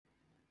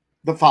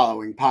The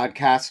following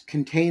podcast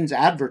contains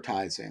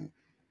advertising.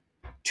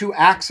 To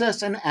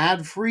access an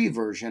ad-free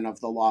version of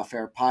the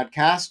Lawfare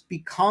podcast,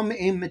 become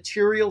a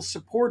material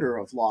supporter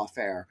of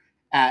Lawfare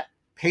at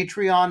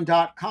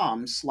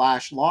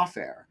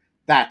patreon.com/lawfare.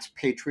 That's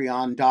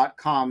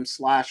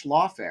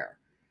patreon.com/lawfare.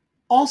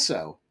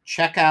 Also,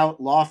 check out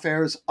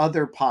Lawfare's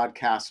other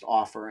podcast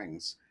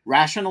offerings: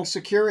 Rational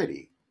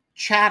Security,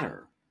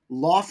 Chatter,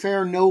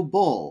 Lawfare No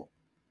Bull,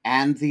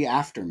 and The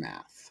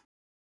Aftermath.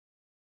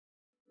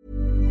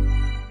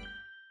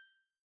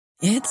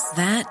 It's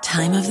that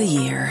time of the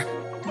year.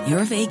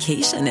 Your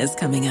vacation is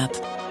coming up.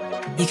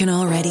 You can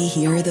already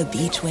hear the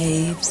beach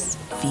waves,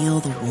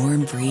 feel the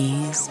warm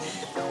breeze,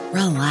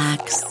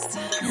 relax,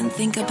 and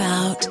think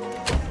about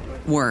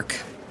work.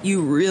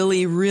 You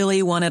really,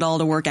 really want it all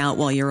to work out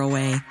while you're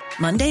away.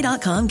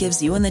 Monday.com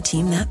gives you and the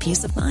team that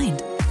peace of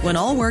mind. When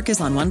all work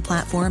is on one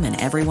platform and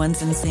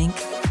everyone's in sync,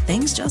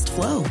 things just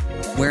flow.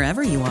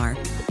 Wherever you are,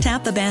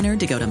 tap the banner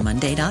to go to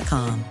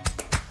Monday.com.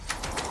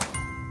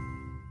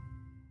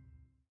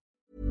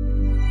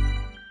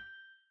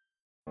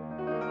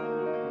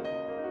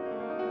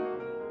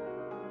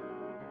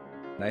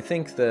 I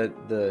think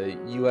that the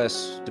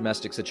U.S.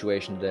 domestic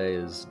situation today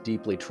is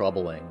deeply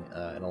troubling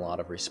in a lot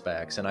of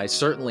respects, and I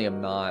certainly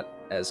am not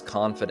as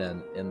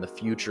confident in the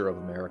future of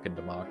American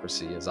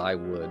democracy as I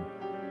would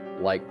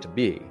like to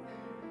be.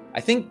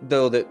 I think,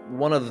 though, that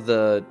one of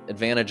the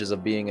advantages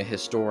of being a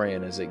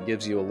historian is it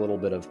gives you a little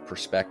bit of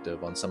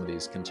perspective on some of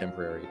these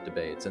contemporary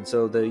debates. And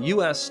so the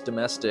U.S.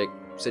 domestic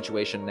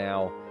situation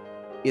now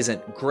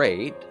isn't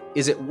great.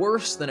 Is it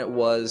worse than it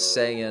was,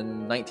 say,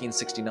 in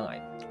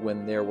 1969,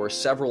 when there were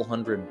several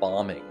hundred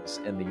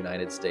bombings in the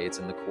United States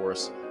in the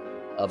course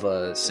of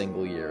a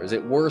single year? Is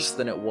it worse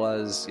than it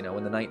was, in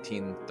the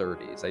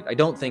 1930s? I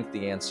don't think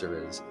the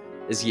answer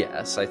is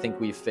yes. I think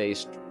we've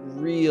faced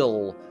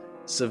real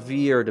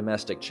severe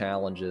domestic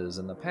challenges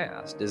in the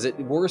past. Is it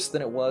worse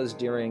than it was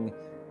during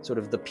sort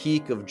of the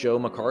peak of Joe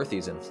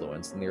McCarthy's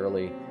influence in the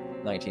early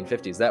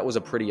 1950s? That was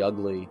a pretty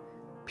ugly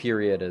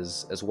period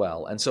as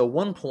well. And so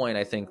one point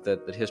I think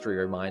that history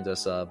reminds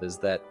us of is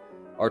that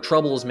our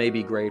troubles may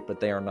be great, but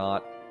they are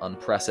not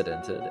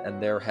unprecedented, and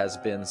there has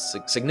been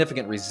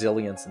significant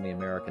resilience in the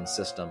American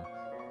system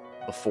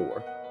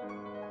before.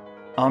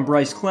 I'm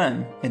Bryce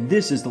Clem, and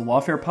this is the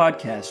Lawfare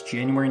Podcast,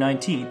 January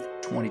 19th,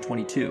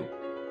 2022.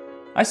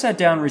 I sat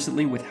down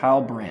recently with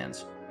Hal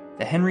Brands,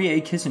 the Henry A.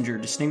 Kissinger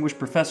Distinguished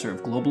Professor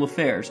of Global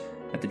Affairs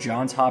at the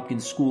Johns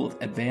Hopkins School of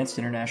Advanced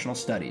International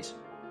Studies.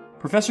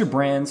 Professor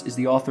Brands is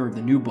the author of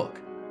the new book,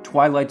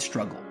 Twilight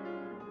Struggle: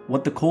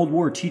 What the Cold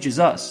War Teaches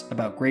Us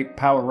About Great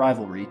Power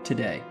Rivalry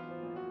Today.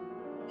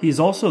 He is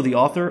also the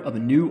author of a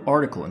new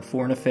article in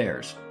Foreign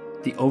Affairs,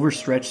 The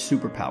Overstretched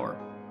Superpower,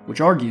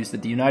 which argues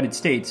that the United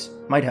States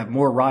might have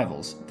more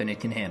rivals than it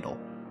can handle.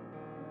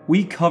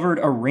 We covered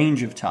a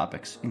range of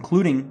topics,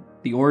 including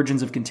the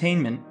origins of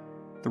containment,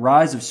 the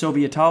rise of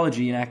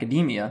Sovietology in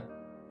academia,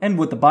 and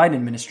what the Biden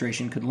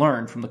administration could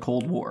learn from the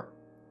Cold War.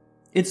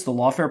 It's the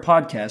Lawfare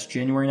Podcast,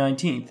 January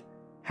 19th,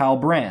 Hal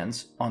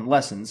Brands on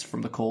Lessons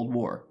from the Cold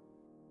War.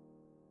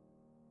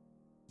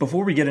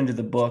 Before we get into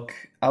the book,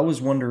 I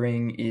was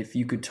wondering if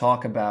you could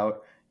talk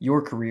about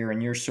your career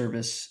and your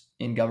service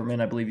in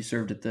government. I believe you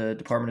served at the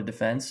Department of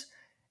Defense,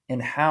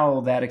 and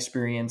how that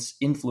experience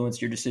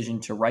influenced your decision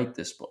to write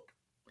this book.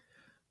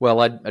 Well,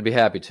 I'd be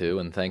happy to,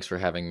 and thanks for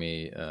having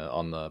me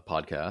on the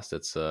podcast.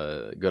 It's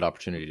a good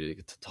opportunity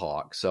to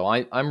talk. So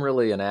I'm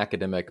really an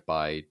academic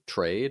by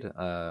trade.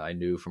 I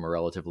knew from a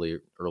relatively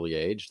early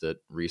age that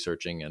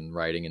researching and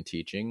writing and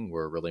teaching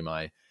were really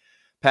my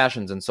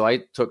passions. And so I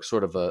took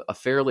sort of a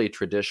fairly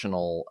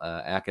traditional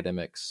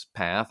academics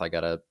path. I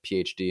got a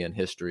PhD in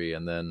history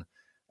and then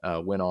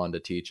went on to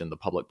teach in the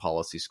public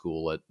policy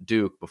school at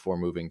Duke before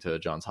moving to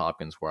Johns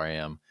Hopkins, where I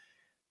am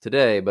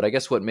today. But I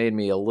guess what made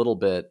me a little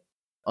bit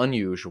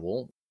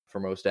unusual for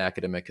most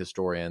academic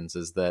historians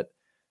is that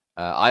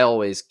I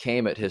always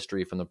came at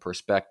history from the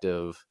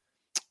perspective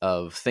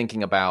of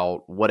thinking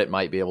about what it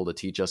might be able to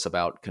teach us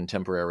about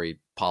contemporary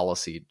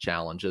policy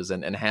challenges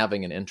and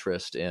having an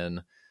interest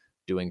in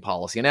doing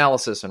policy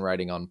analysis and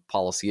writing on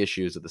policy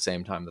issues at the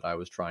same time that I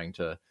was trying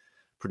to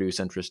produce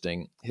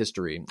interesting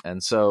history.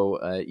 And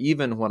so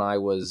even when I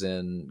was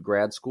in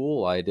grad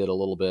school, I did a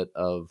little bit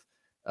of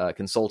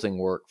consulting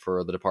work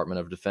for the Department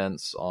of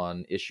Defense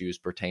on issues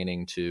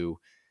pertaining to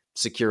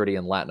security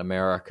in Latin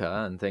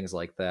America and things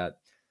like that.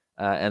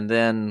 And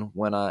then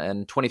when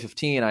in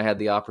 2015, I had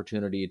the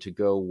opportunity to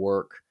go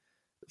work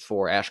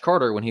for Ash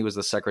Carter when he was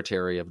the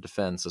Secretary of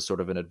Defense, as sort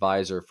of an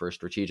advisor for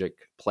strategic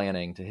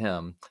planning to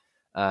him.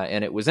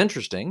 And it was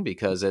interesting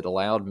because it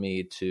allowed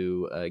me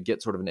to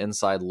get sort of an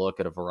inside look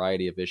at a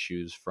variety of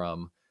issues,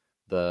 from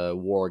the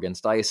war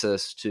against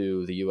ISIS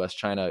to the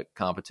U.S.-China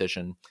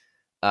competition.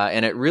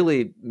 And it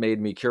really made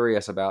me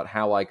curious about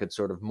how I could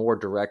sort of more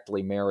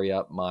directly marry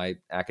up my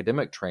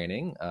academic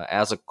training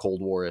as a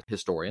Cold War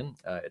historian,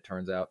 it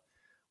turns out,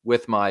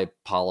 with my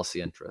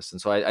policy interests.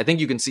 And so I think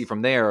you can see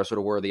from there sort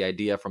of where the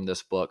idea from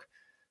this book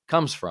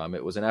comes from.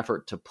 It was an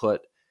effort to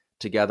put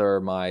together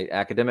my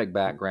academic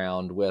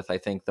background with, I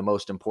think, the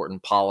most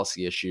important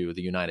policy issue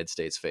the United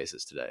States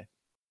faces today.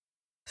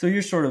 So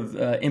your sort of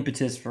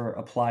impetus for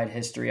applied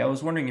history, I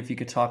was wondering if you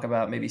could talk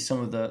about maybe some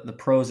of the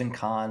pros and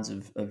cons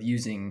of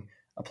using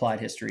applied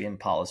history in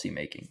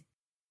policymaking.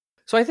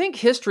 So I think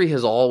history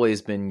has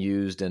always been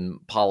used in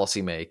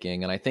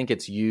policymaking, and I think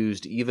it's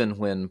used even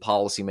when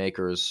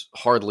policymakers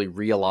hardly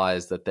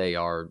realize that they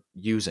are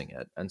using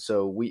it. And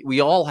so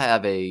we all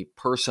have a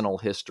personal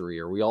history,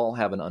 or we all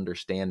have an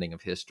understanding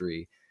of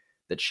history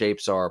that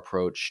shapes our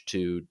approach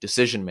to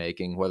decision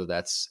making, whether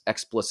that's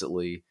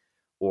explicitly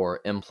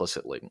or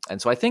implicitly.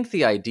 And so I think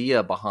the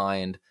idea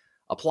behind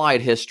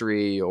applied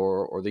history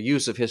or the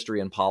use of history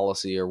in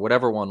policy, or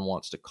whatever one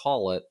wants to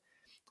call it,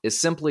 is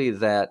simply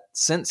that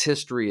since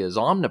history is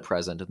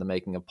omnipresent in the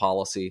making of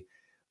policy,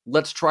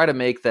 let's try to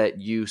make that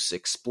use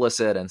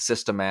explicit and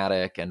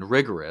systematic and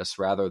rigorous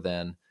rather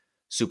than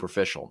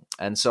superficial.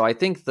 And so I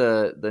think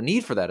the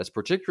need for that is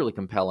particularly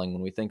compelling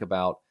when we think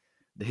about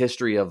the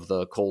history of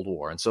the Cold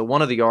War. And so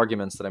one of the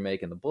arguments that I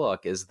make in the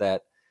book is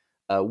that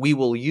we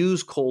will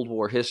use Cold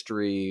War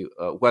history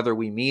whether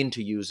we mean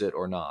to use it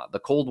or not. The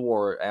Cold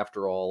War,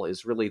 after all,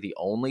 is really the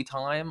only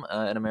time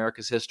in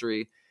America's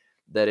history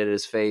that it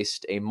has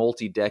faced a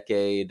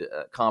multi-decade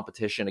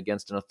competition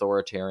against an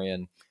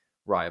authoritarian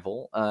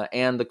rival.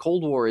 And the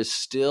Cold War is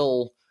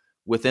still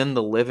within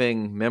the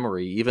living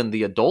memory, even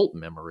the adult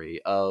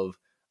memory, of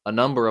a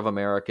number of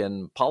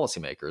American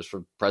policymakers,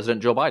 for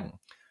President Joe Biden,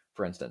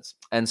 for instance.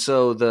 And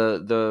so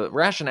the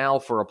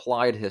rationale for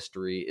applied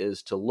history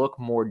is to look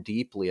more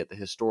deeply at the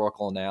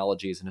historical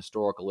analogies and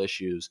historical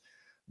issues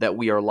that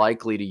we are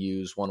likely to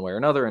use one way or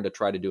another, and to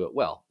try to do it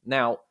well.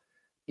 Now,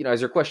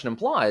 as your question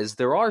implies,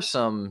 there are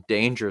some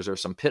dangers or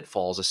some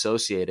pitfalls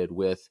associated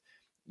with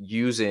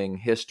using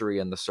history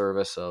in the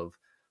service of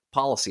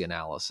policy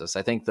analysis.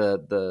 I think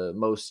the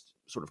most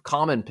sort of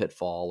common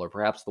pitfall, or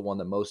perhaps the one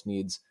that most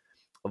needs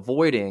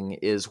avoiding,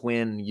 is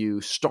when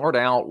you start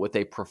out with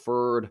a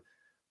preferred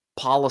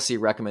policy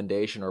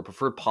recommendation or a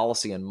preferred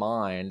policy in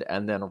mind,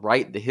 and then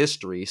write the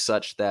history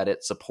such that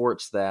it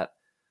supports that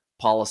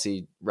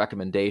policy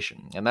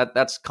recommendation. And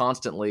that's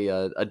constantly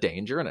a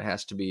danger, and it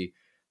has to be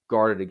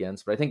guarded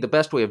against. But I think the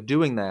best way of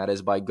doing that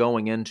is by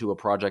going into a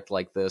project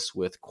like this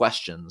with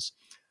questions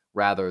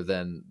rather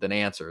than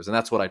answers. And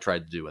that's what I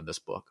tried to do in this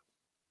book.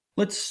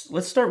 Let's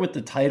start with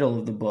the title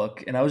of the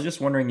book. And I was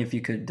just wondering if you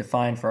could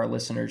define for our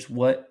listeners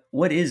what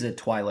is a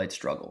twilight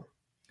struggle?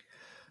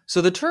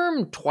 So the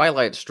term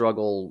twilight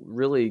struggle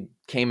really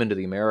came into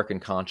the American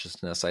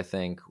consciousness, I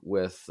think,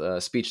 with a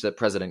speech that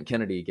President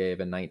Kennedy gave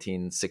in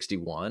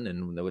 1961,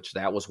 in which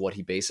that was what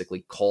he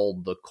basically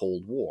called the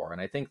Cold War. And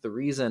I think the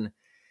reason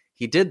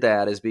he did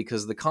that is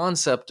because the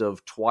concept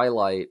of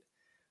twilight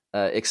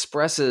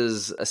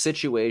expresses a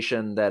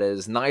situation that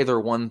is neither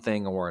one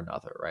thing or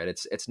another, right?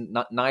 It's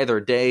not neither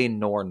day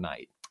nor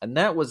night. And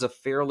that was a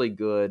fairly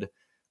good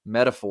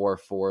metaphor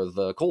for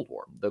the Cold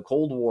War. The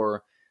Cold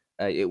War,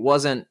 it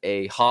wasn't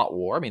a hot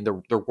war. I mean,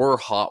 there were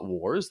hot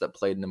wars that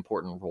played an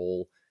important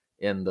role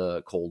in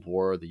the Cold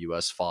War. The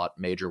U.S. fought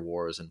major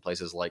wars in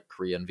places like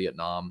Korea and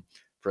Vietnam.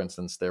 For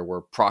instance, there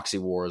were proxy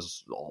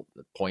wars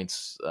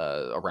points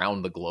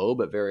around the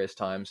globe at various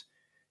times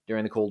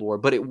during the Cold War,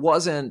 but it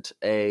wasn't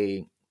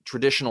a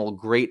traditional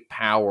great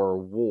power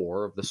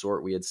war of the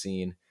sort we had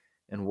seen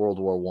in World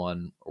War I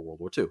or World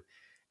War II.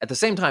 At the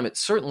same time, it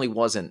certainly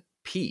wasn't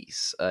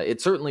peace.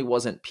 It certainly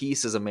wasn't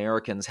peace as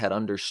Americans had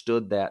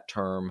understood that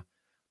term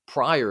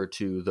prior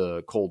to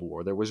the Cold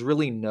War. There was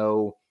really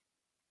no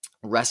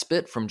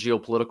respite from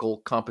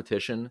geopolitical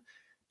competition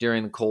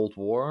during the Cold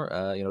War.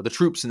 The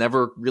troops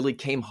never really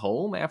came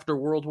home after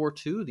World War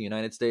II. The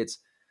United States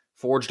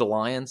forged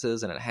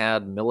alliances, and it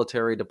had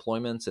military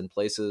deployments in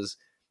places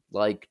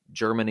like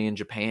Germany and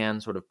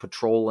Japan, sort of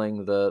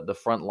patrolling the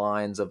front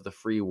lines of the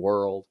free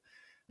world.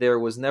 There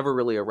was never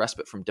really a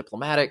respite from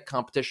diplomatic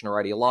competition or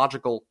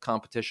ideological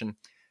competition.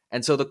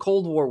 And so the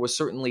Cold War was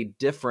certainly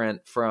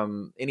different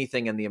from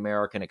anything in the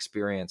American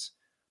experience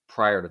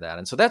prior to that.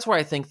 And so that's where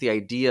I think the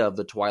idea of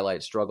the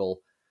twilight struggle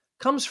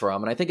comes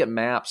from. And I think it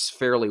maps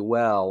fairly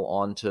well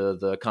onto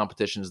the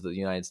competitions that the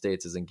United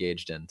States is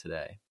engaged in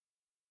today.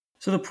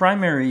 So the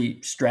primary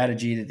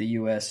strategy that the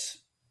U.S.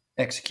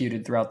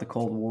 executed throughout the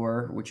Cold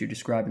War, which you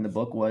describe in the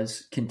book,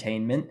 was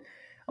containment.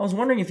 I was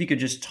wondering if you could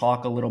just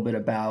talk a little bit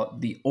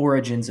about the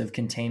origins of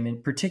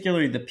containment,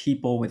 particularly the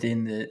people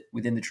within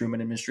the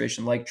Truman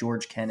administration, like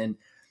George Kennan.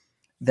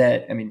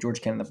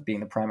 George Kennan being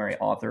the primary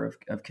author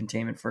of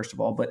containment, first of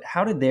all, but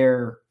how did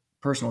their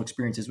personal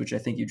experiences, which I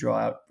think you draw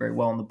out very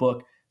well in the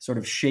book, sort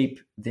of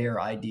shape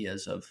their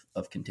ideas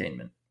of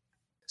containment?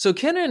 So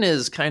Kennan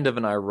is kind of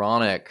an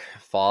ironic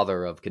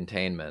father of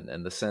containment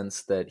in the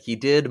sense that he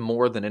did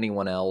more than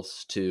anyone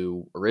else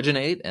to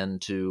originate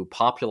and to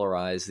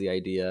popularize the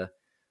idea,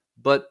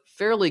 but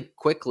fairly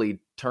quickly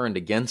turned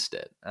against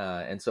it.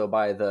 And so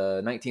by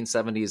the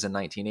 1970s and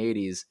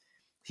 1980s,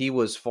 he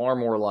was far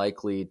more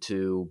likely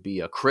to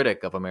be a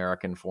critic of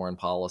American foreign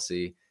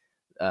policy,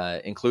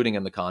 including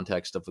in the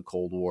context of the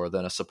Cold War,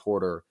 than a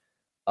supporter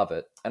of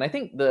it. And I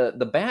think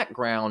the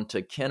background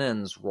to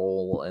Kennan's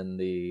role in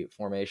the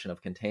formation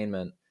of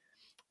containment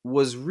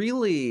was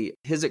really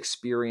his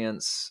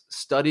experience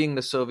studying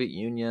the Soviet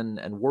Union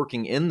and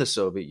working in the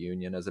Soviet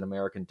Union as an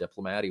American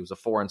diplomat. He was a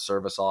foreign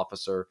service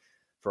officer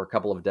for a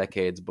couple of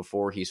decades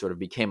before he sort of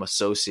became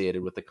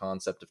associated with the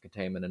concept of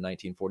containment in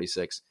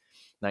 1946,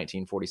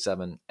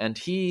 1947. And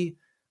he,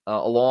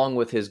 along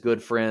with his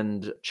good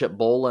friend Chip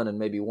Bolin and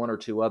maybe one or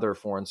two other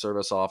foreign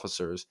service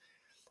officers,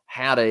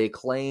 had a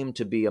claim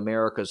to be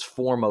America's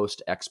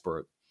foremost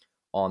expert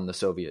on the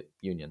Soviet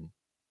Union.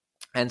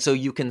 And so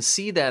you can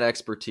see that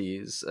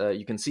expertise,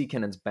 you can see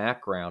Kennan's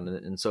background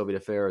in Soviet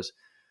affairs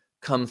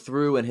come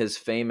through in his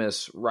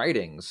famous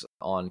writings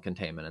on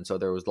containment. And so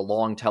there was the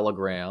long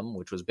telegram,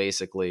 which was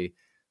basically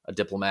a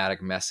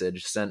diplomatic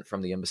message sent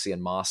from the embassy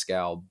in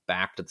Moscow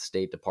back to the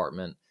State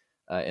Department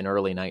in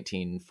early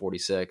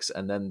 1946.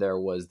 And then there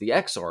was the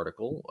X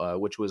article,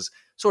 which was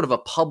sort of a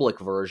public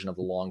version of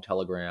the long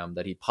telegram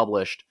that he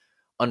published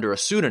under a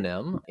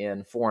pseudonym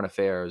in Foreign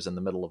Affairs in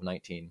the middle of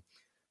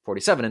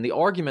 1947. And the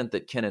argument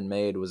that Kennan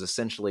made was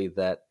essentially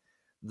that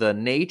the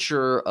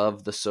nature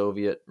of the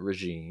Soviet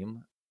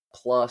regime,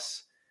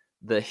 plus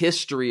the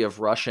history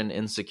of Russian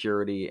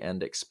insecurity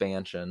and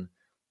expansion,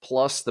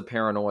 plus the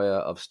paranoia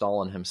of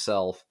Stalin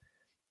himself,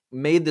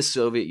 made the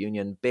Soviet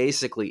Union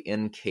basically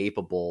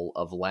incapable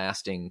of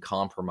lasting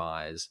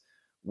compromise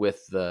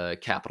with the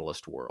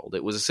capitalist world.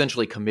 It was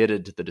essentially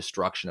committed to the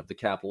destruction of the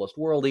capitalist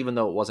world, even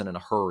though it wasn't in a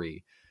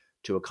hurry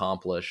to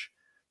accomplish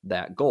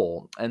that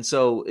goal. And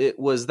so it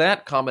was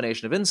that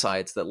combination of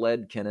insights that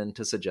led Kennan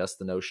to suggest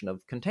the notion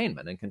of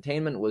containment. And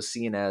containment was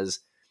seen as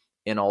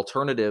an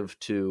alternative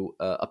to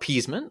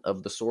appeasement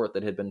of the sort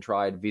that had been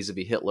tried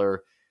vis-a-vis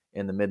Hitler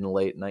in the mid and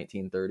late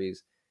 1930s.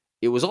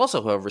 It was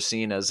also, however,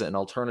 seen as an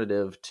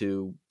alternative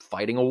to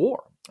fighting a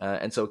war.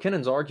 And so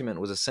Kennan's argument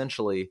was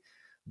essentially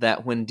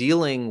that when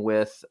dealing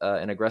with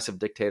an aggressive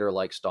dictator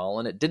like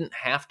Stalin, it didn't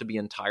have to be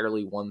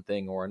entirely one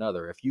thing or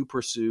another. If you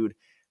pursued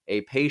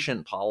a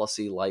patient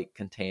policy like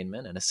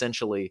containment and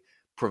essentially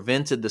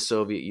prevented the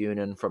Soviet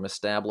Union from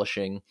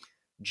establishing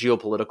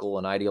geopolitical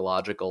and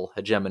ideological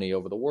hegemony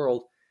over the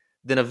world,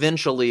 then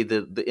eventually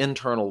the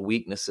internal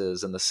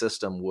weaknesses in the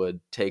system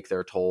would take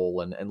their toll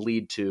and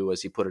lead to,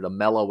 as he put it, a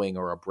mellowing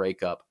or a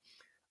breakup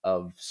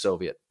of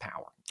Soviet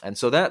power. And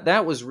so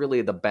that was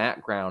really the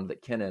background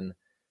that Kennan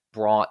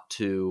brought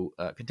to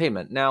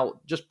containment. Now,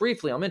 just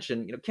briefly, I'll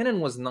mention, Kennan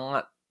was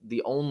not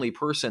the only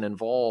person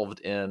involved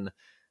in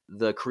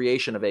the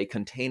creation of a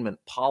containment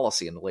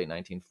policy in the late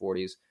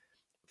 1940s.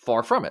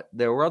 Far from it.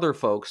 There were other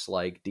folks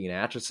like Dean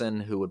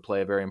Acheson, who would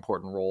play a very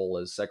important role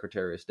as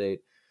Secretary of State,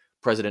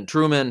 President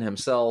Truman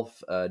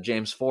himself,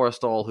 James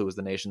Forrestal, who was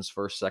the nation's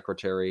first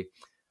Secretary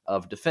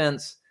of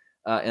Defense,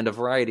 and a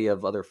variety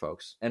of other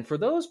folks. And for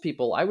those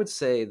people, I would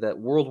say that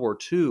World War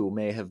II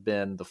may have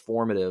been the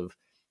formative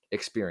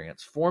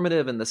experience.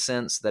 Formative in the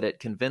sense that it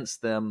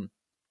convinced them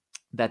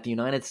that the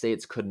United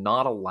States could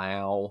not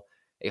allow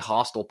a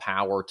hostile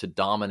power to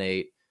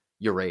dominate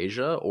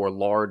Eurasia or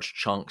large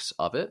chunks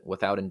of it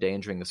without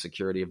endangering the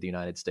security of the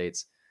United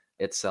States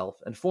itself.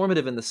 And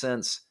formative in the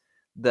sense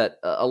that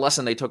a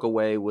lesson they took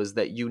away was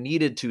that you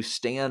needed to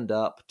stand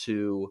up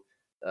to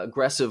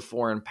aggressive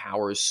foreign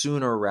powers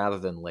sooner rather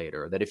than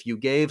later. That if you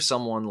gave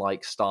someone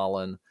like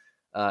Stalin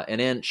an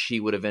inch,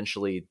 he would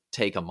eventually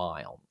take a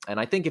mile. And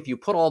I think if you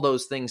put all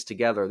those things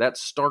together, that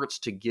starts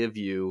to give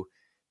you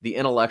the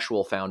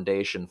intellectual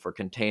foundation for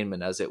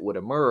containment as it would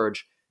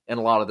emerge in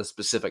a lot of the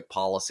specific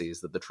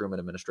policies that the Truman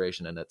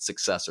administration and its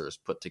successors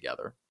put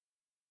together.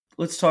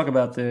 Let's talk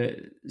about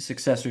the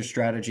successor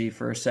strategy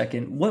for a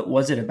second. What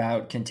was it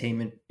about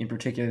containment in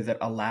particular that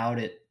allowed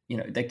it,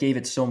 that gave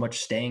it so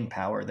much staying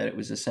power that it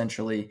was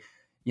essentially,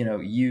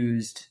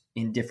 used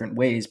in different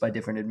ways by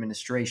different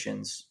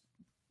administrations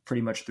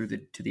pretty much to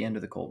the end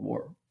of the Cold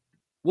War?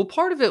 Well,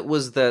 part of it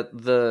was that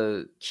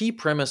the key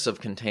premise of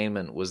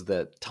containment was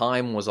that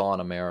time was on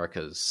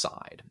America's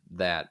side,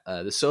 that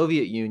the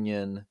Soviet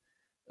Union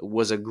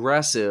was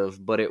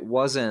aggressive, but it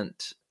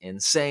wasn't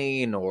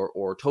insane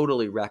or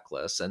totally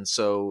reckless. And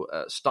so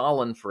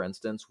Stalin, for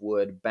instance,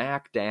 would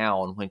back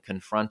down when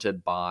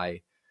confronted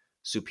by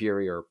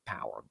superior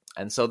power.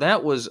 And so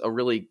that was a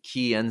really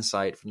key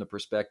insight from the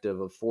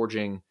perspective of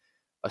forging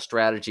a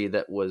strategy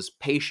that was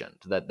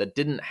patient, that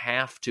didn't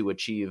have to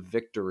achieve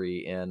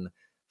victory in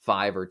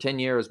 5 or 10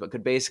 years, but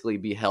could basically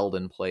be held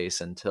in place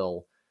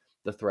until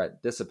the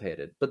threat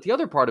dissipated. But the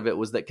other part of it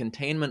was that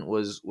containment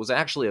was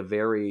actually a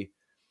very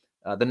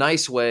the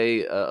nice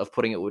way of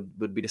putting it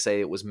would be to say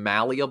it was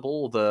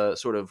malleable. The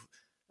sort of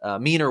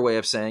meaner way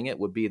of saying it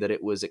would be that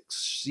it was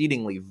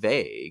exceedingly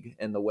vague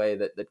in the way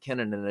that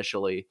Kennan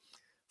initially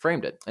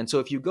framed it. And so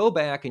if you go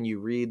back and you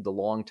read the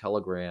long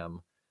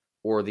telegram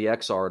or the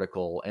X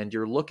article, and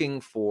you're looking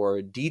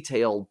for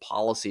detailed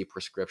policy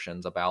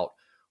prescriptions about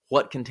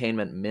what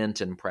containment meant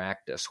in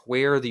practice,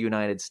 where the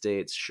United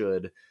States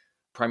should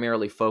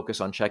primarily focus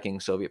on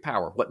checking Soviet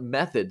power, what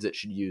methods it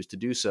should use to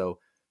do so,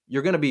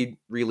 you're going to be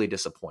really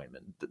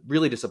disappointed.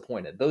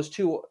 Those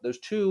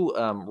two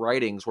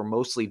writings were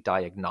mostly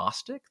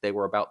diagnostic. They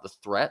were about the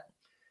threat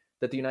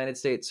that the United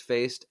States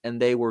faced,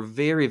 and they were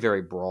very,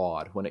 very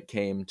broad when it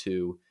came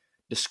to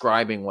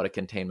describing what a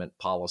containment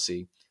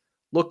policy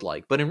looked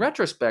like. But in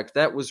retrospect,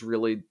 that was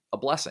really a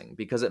blessing,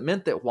 because it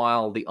meant that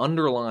while the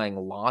underlying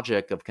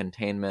logic of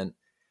containment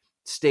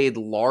stayed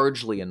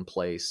largely in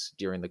place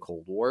during the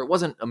Cold War, it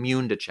wasn't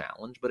immune to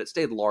challenge, but it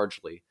stayed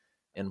largely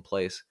in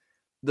place.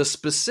 The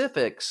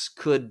specifics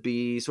could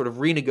be sort of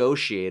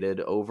renegotiated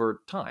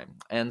over time.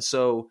 And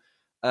so,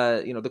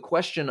 the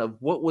question of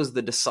what was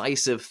the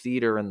decisive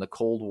theater in the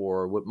Cold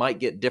War might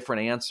get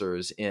different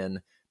answers in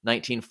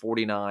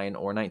 1949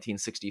 or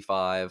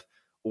 1965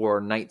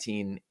 or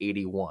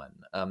 1981.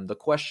 The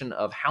question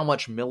of how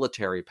much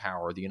military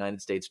power the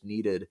United States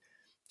needed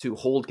to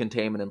hold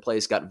containment in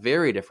place got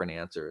very different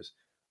answers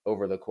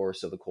over the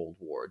course of the Cold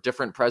War.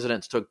 Different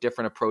presidents took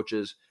different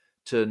approaches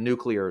to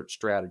nuclear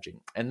strategy.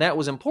 And that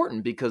was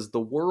important because the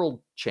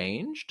world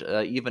changed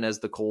even as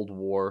the Cold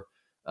War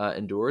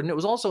endured. And it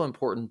was also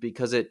important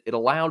because it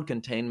allowed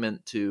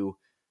containment to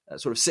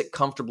sort of sit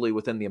comfortably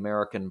within the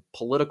American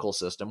political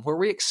system, where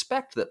we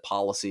expect that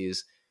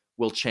policies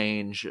will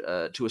change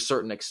to a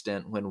certain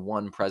extent when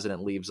one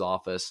president leaves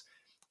office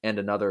and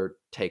another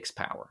takes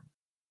power.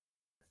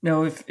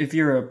 Now, if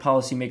you're a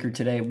policymaker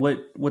today,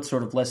 what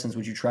sort of lessons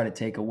would you try to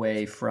take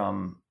away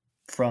from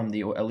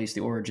the at least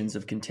the origins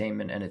of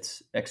containment and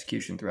its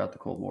execution throughout the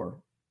Cold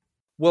War?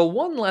 Well,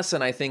 one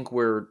lesson I think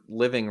we're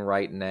living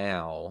right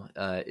now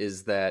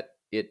is that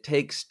it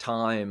takes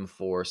time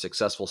for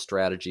successful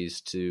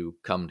strategies to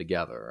come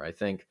together. I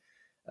think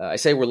I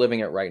say we're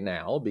living it right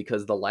now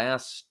because the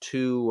last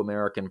two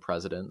American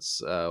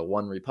presidents,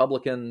 one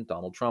Republican,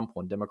 Donald Trump,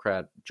 one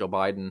Democrat, Joe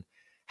Biden,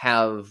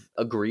 have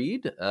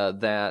agreed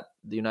that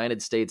the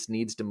United States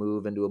needs to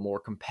move into a more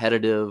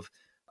competitive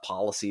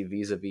policy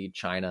vis-a-vis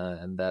China,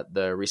 and that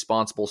the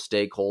responsible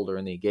stakeholder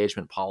in the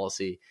engagement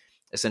policy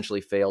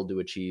essentially failed to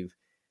achieve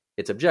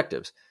its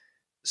objectives.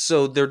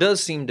 So there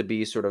does seem to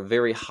be sort of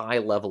very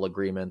high-level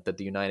agreement that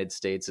the United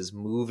States is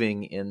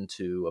moving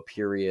into a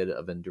period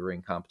of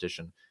enduring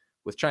competition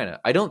with China.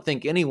 I don't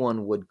think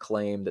anyone would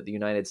claim that the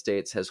United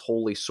States has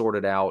wholly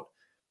sorted out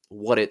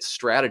what its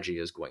strategy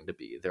is going to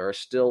be. There are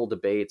still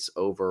debates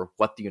over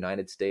what the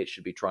United States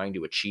should be trying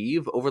to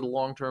achieve over the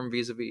long term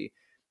vis-a-vis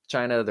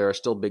China. There are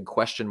still big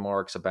question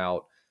marks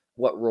about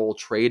what role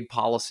trade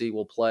policy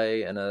will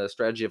play in a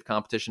strategy of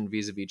competition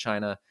vis-a-vis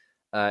China.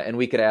 And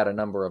we could add a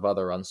number of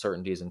other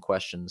uncertainties and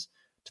questions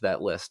to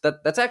that list.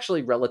 That's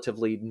actually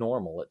relatively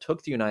normal. It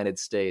took the United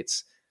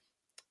States,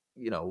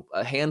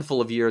 a handful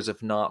of years,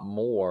 if not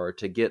more,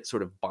 to get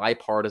sort of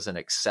bipartisan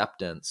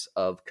acceptance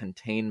of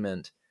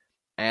containment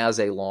as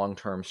a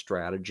long-term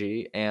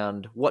strategy.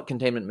 And what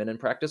containment meant in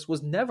practice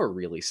was never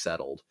really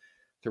settled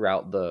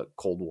throughout the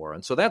Cold War.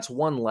 And so that's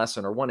one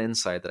lesson or one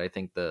insight that I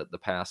think the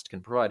past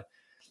can provide.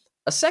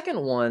 A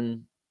second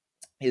one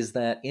is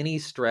that any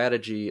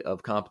strategy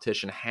of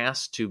competition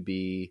has to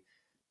be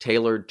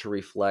tailored to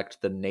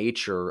reflect the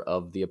nature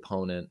of the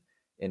opponent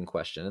in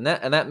question.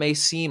 And that may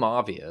seem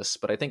obvious,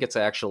 but I think it's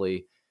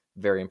actually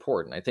very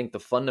important. I think the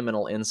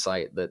fundamental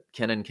insight that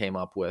Kennan came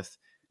up with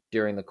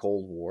during the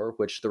Cold War,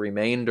 which the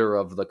remainder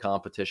of the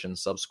competition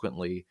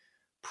subsequently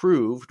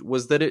proved,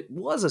 was that it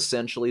was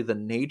essentially the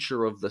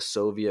nature of the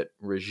Soviet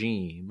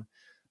regime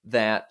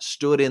that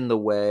stood in the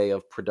way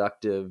of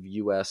productive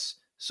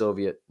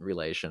U.S.-Soviet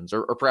relations.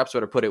 Or perhaps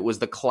better put it, was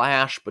the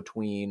clash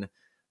between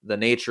the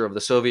nature of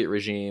the Soviet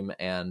regime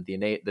and the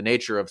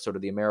nature of sort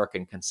of the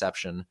American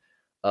conception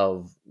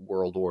of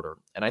world order.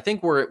 And I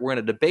think we're in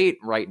a debate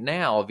right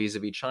now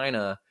vis-a-vis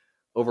China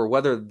over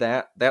whether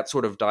that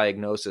sort of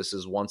diagnosis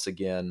is once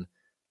again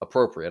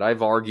appropriate.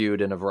 I've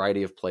argued in a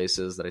variety of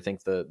places that I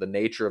think the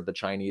nature of the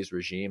Chinese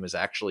regime is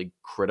actually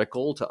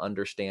critical to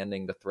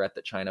understanding the threat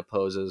that China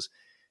poses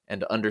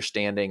and to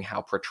understanding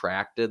how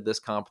protracted this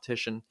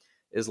competition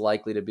is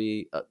likely to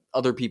be.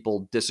 Other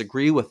people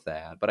disagree with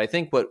that. But I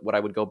think what I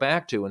would go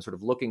back to and sort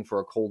of looking for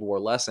a Cold War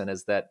lesson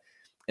is that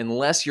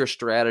unless your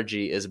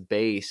strategy is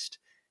based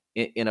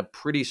in a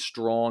pretty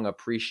strong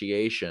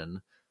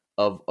appreciation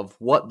of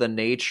what the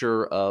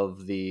nature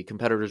of the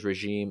competitor's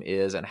regime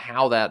is and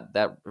how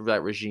that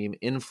regime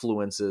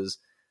influences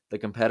the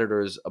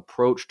competitor's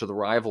approach to the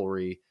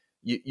rivalry,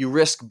 you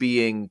risk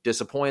being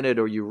disappointed,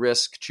 or you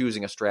risk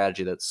choosing a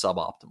strategy that's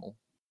suboptimal.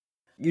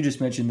 You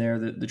just mentioned there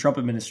that the Trump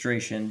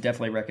administration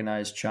definitely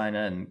recognized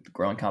China and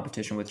growing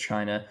competition with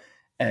China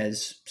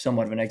as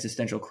somewhat of an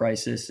existential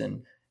crisis,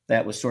 and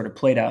that was sort of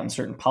played out in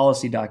certain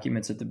policy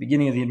documents at the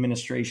beginning of the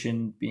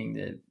administration, being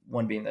the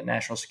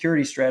National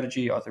Security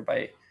Strategy, authored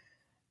by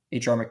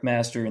H.R.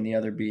 McMaster, and the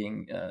other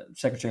being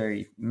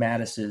Secretary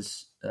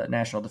Mattis's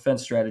National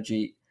Defense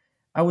Strategy.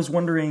 I was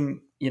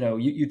wondering,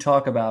 you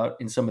talk about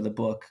in some of the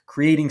book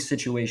creating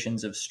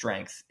situations of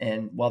strength.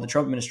 And while the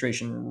Trump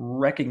administration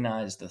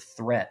recognized the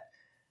threat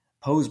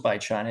posed by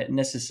China, it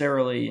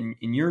necessarily,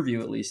 in your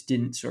view at least,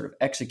 didn't sort of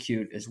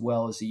execute as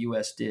well as the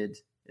U.S. did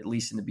at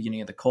least in the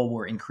beginning of the Cold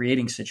War, in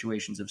creating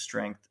situations of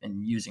strength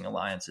and using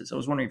alliances. I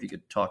was wondering if you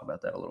could talk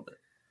about that a little bit.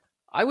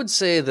 I would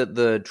say that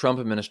the Trump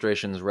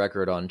administration's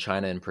record on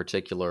China in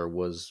particular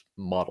was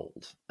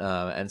muddled.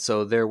 And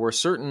so there were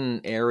certain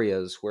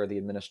areas where the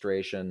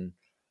administration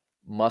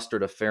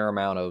mustered a fair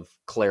amount of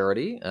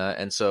clarity.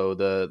 And so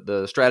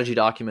the strategy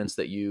documents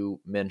that you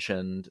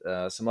mentioned,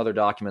 some other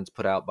documents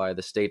put out by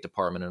the State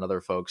Department and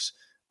other folks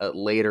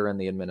later in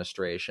the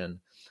administration,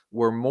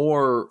 were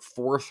more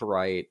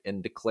forthright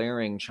in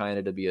declaring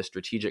China to be a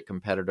strategic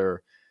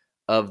competitor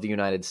of the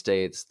United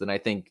States than I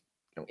think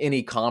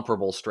any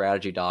comparable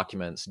strategy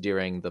documents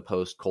during the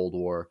post-Cold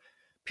War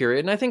period.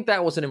 And I think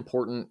that was an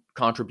important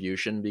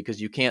contribution because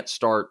you can't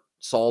start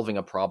solving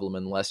a problem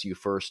unless you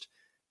first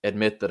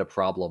admit that a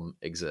problem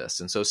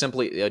exists. And so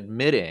simply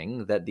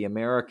admitting that the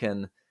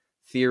American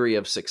theory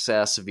of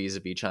success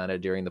vis-a-vis China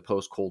during the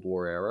post-Cold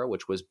War era,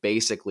 which was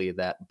basically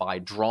that by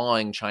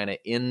drawing China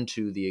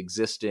into the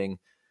existing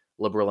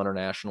liberal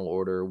international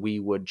order, we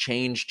would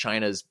change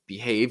China's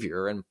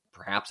behavior and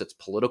perhaps its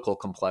political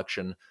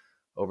complexion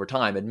over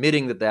time.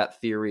 Admitting that that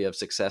theory of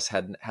success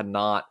had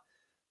not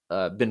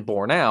been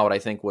borne out, I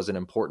think, was an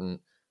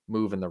important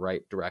move in the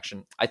right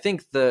direction. I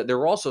think there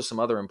were also some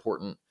other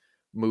important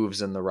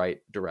moves in the right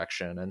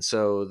direction. And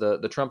so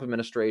the Trump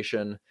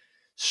administration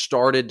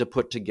started to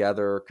put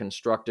together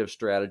constructive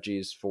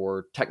strategies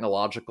for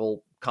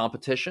technological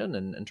competition,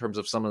 and in terms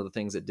of some of the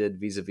things it did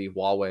vis-a-vis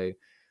Huawei,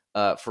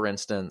 for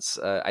instance.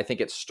 I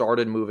think it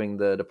started moving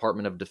the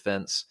Department of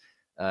Defense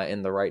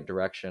in the right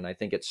direction. I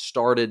think it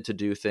started to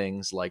do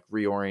things like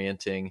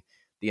reorienting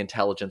the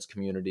intelligence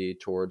community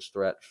towards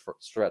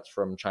threats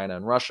from China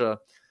and Russia,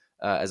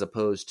 as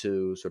opposed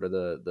to sort of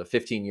the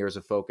 15 years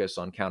of focus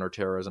on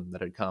counterterrorism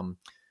that had come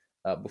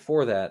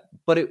before that.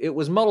 But it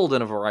was muddled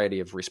in a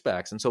variety of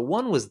respects. And so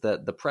one was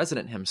that the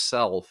president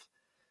himself,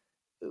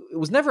 it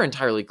was never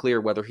entirely clear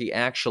whether he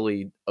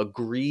actually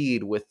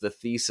agreed with the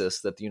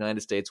thesis that the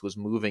United States was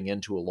moving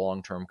into a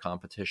long-term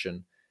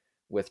competition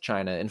with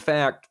China. In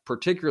fact,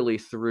 particularly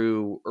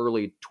through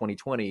early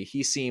 2020,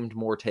 he seemed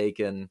more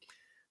taken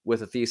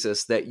with a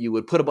thesis that you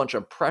would put a bunch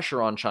of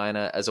pressure on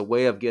China as a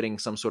way of getting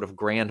some sort of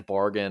grand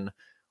bargain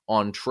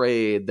on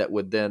trade that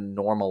would then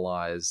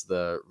normalize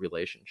the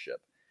relationship.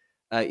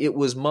 It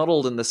was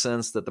muddled in the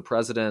sense that the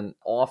president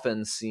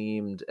often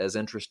seemed as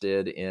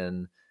interested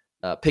in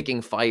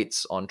picking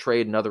fights on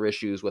trade and other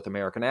issues with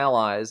American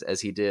allies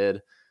as he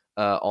did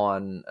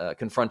on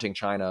confronting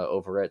China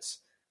over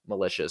its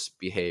malicious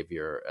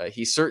behavior.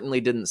 He certainly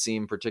didn't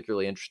seem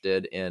particularly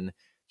interested in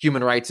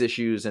human rights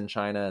issues in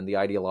China and the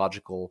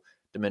ideological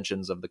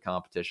dimensions of the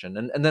competition.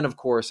 And then, of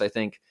course, I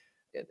think,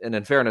 and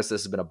in fairness,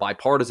 this has been a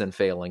bipartisan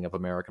failing of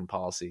American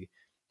policy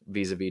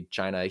vis-a-vis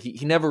China.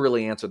 He never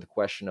really answered the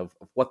question of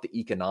what the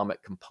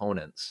economic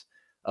components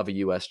of a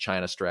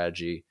U.S.-China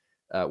strategy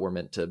were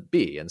meant to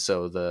be. And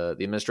so the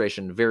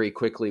administration very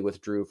quickly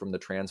withdrew from the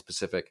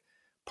Trans-Pacific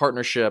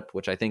Partnership,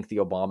 which I think the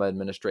Obama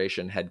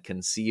administration had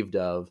conceived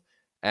of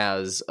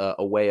as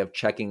a way of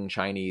checking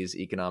Chinese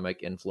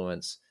economic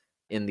influence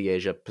in the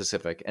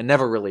Asia-Pacific, and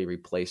never really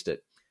replaced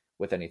it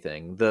with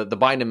anything. The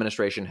Biden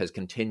administration has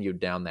continued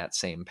down that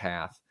same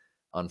path,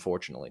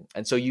 unfortunately.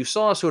 And so you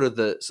saw sort of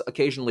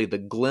occasionally the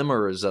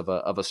glimmers of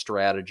a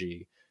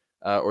strategy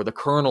or the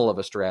kernel of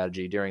a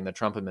strategy during the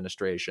Trump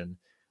administration,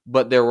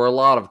 but there were a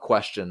lot of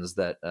questions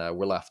that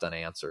were left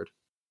unanswered.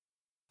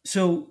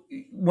 So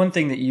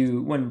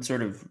one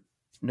sort of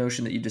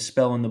notion that you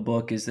dispel in the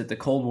book is that the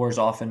Cold War is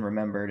often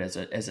remembered as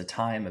a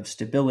time of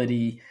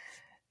stability,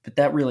 but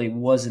that really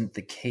wasn't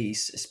the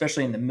case,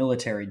 especially in the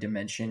military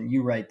dimension.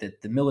 You write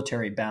that the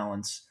military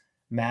balance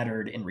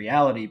mattered in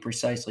reality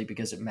precisely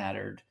because it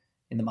mattered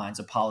in the minds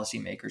of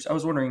policymakers. I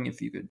was wondering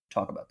if you could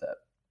talk about that.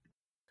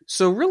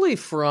 So really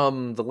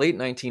from the late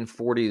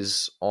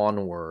 1940s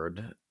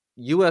onward,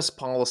 U.S.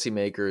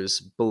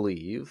 policymakers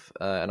believe,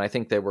 and I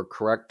think they were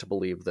correct to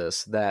believe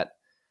this, that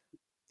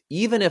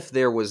even if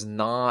there was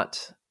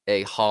not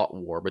a hot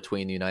war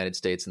between the United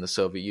States and the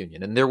Soviet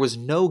Union, and there was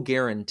no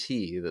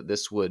guarantee that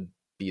this would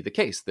be the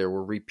case. There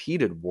were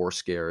repeated war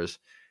scares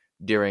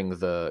during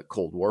the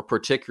Cold War,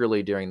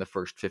 particularly during the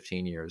first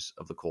 15 years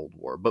of the Cold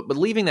War. But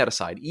leaving that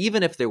aside,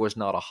 even if there was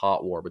not a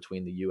hot war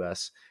between the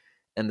U.S.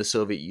 and the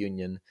Soviet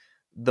Union,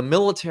 the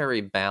military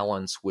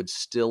balance would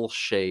still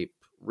shape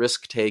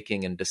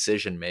risk-taking and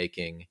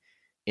decision-making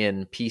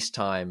in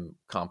peacetime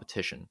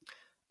competition.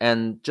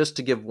 And just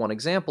to give one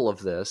example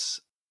of this,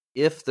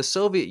 if the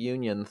Soviet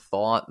Union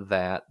thought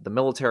that the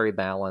military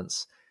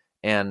balance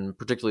and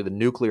particularly the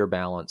nuclear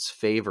balance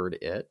favored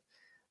it,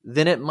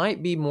 then it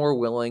might be more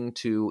willing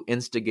to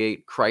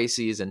instigate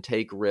crises and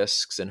take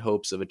risks in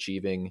hopes of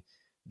achieving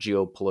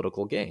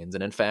geopolitical gains.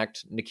 And in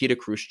fact, Nikita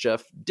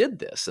Khrushchev did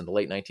this in the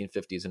late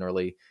 1950s and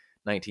early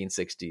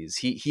 1960s.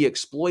 He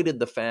exploited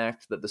the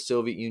fact that the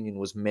Soviet Union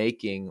was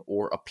making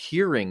or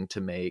appearing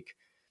to make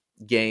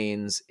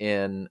gains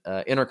in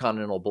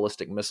intercontinental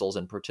ballistic missiles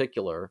in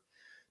particular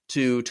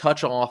to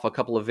touch off a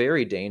couple of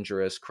very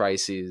dangerous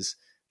crises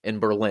in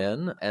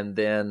Berlin, and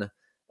then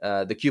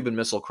the Cuban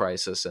Missile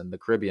Crisis and the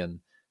Caribbean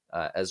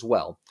as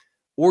well.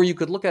 Or you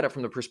could look at it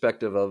from the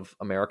perspective of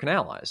American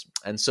allies.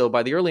 And so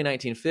by the early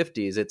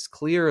 1950s, it's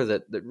clear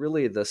that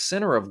really the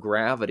center of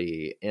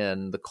gravity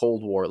in the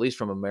Cold War, at least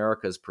from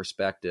America's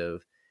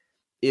perspective,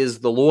 is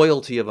the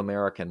loyalty of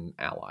American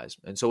allies.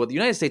 And so what the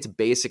United States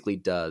basically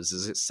does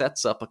is it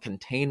sets up a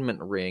containment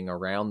ring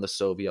around the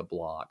Soviet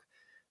bloc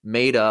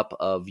made up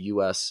of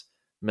U.S.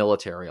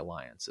 military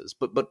alliances.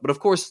 But of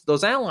course,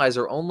 those allies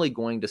are only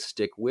going to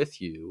stick with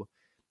you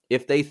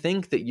if they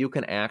think that you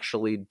can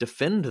actually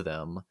defend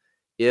them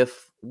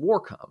if war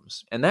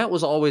comes. And that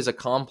was always a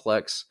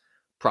complex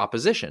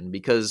proposition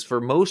because for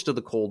most of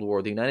the Cold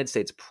War, the United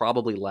States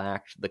probably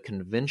lacked the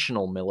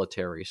conventional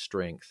military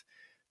strength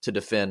to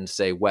defend,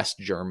 say, West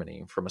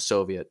Germany from a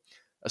Soviet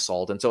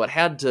assault. And so it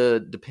had to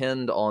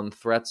depend on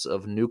threats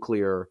of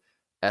nuclear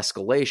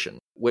escalation,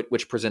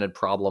 which presented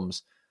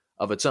problems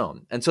of its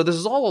own. And so this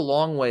is all a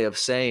long way of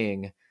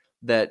saying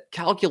that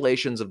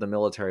calculations of the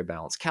military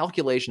balance,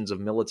 calculations of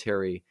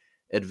military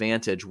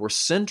advantage were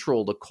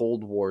central to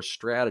Cold War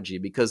strategy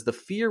because the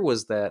fear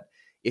was that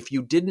if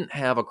you didn't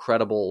have a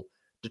credible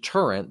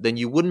deterrent, then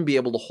you wouldn't be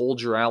able to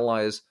hold your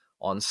allies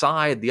on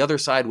side. The other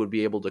side would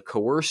be able to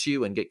coerce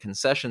you and get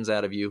concessions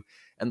out of you,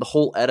 and the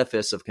whole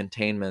edifice of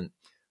containment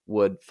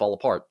would fall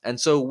apart. And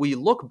so we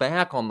look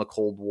back on the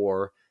Cold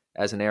War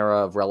as an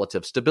era of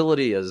relative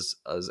stability, as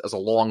a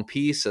long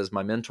peace, as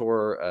my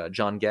mentor,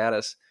 John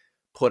Gaddis,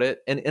 put it.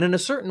 And in a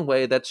certain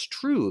way, that's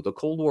true. The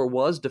Cold War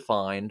was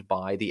defined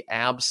by the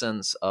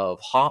absence of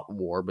hot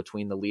war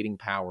between the leading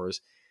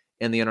powers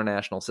in the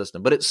international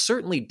system. But it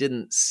certainly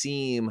didn't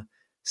seem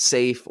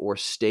safe or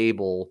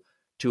stable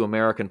to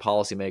American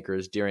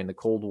policymakers during the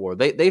Cold War.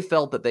 They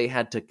felt that they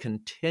had to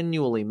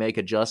continually make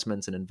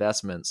adjustments and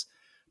investments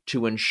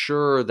to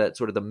ensure that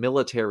sort of the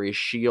military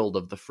shield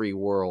of the free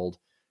world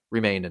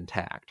remained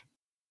intact.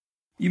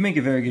 You make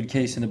a very good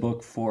case in the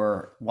book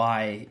for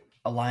why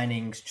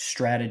aligning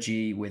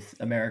strategy with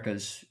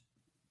America's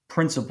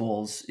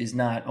principles is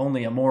not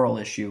only a moral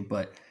issue,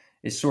 but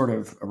is sort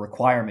of a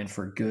requirement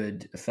for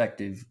good,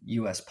 effective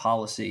U.S.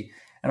 policy.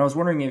 And I was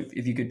wondering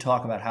if you could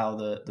talk about how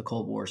the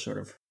Cold War sort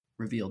of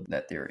revealed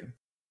that theory.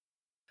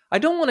 I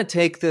don't want to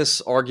take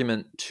this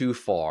argument too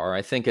far.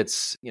 I think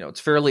it's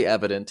fairly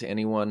evident to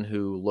anyone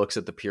who looks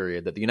at the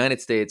period that the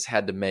United States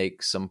had to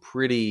make some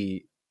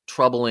pretty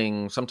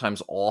troubling,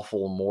 sometimes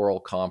awful moral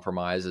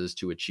compromises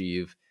to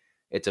achieve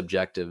its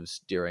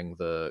objectives during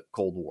the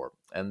Cold War.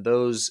 And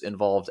those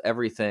involved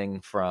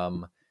everything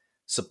from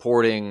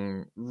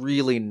supporting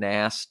really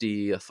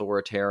nasty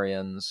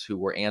authoritarians who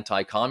were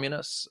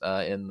anti-communists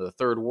in the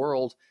Third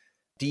World,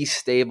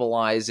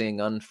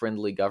 destabilizing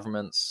unfriendly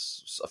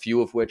governments, a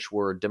few of which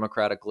were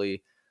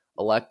democratically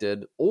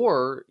elected,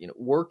 or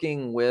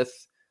working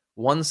with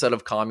one set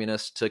of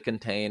communists to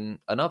contain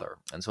another.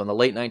 And so in the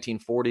late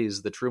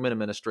 1940s, the Truman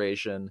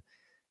administration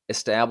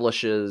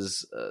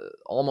establishes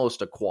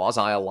almost a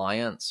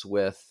quasi-alliance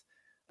with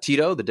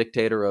Tito, the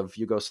dictator of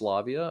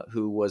Yugoslavia,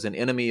 who was an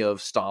enemy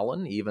of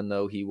Stalin, even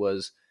though he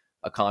was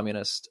a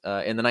communist.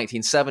 In the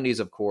 1970s,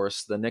 of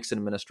course, the Nixon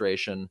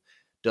administration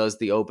does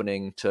the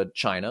opening to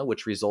China,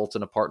 which results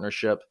in a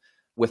partnership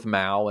with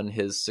Mao and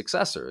his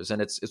successors.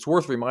 And it's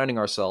worth reminding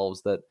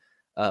ourselves that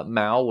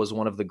Mao was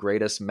one of the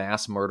greatest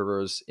mass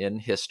murderers in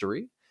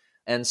history.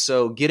 And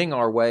so getting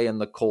our way in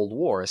the Cold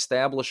War,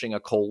 establishing a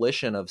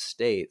coalition of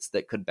states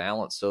that could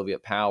balance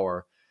Soviet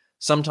power,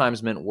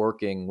 sometimes meant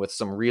working with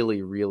some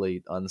really,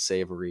 really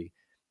unsavory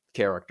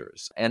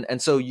characters.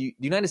 And so the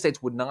United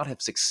States would not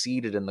have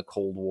succeeded in the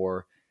Cold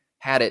War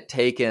had it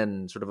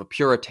taken sort of a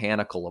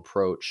puritanical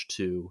approach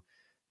to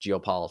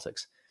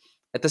geopolitics.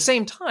 At the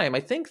same time, I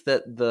think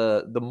that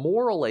the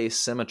moral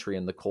asymmetry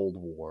in the Cold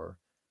War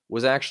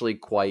was actually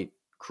quite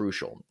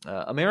crucial.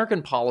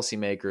 American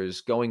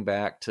policymakers, going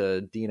back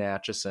to Dean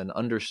Acheson,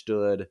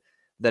 understood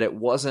that it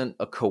wasn't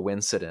a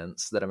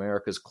coincidence that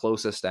America's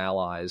closest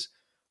allies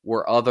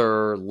were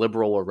other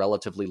liberal or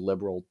relatively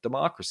liberal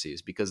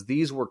democracies, because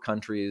these were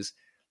countries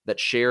that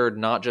shared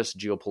not just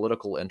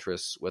geopolitical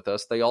interests with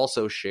us, they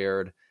also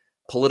shared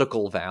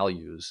political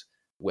values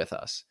with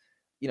us.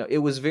 It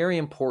was very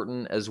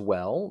important as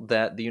well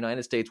that the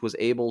United States was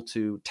able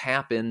to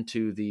tap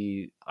into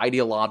the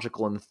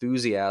ideological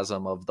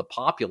enthusiasm of the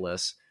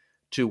populace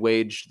to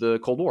wage the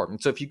Cold War.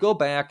 And so if you go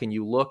back and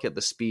you look at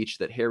the speech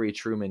that Harry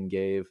Truman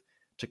gave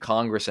to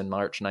Congress in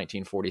March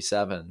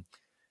 1947,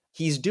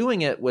 he's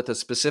doing it with a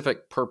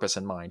specific purpose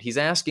in mind. He's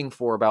asking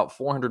for about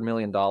 $400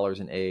 million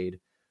in aid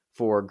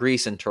for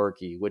Greece and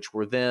Turkey, which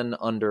were then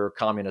under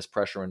communist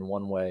pressure in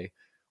one way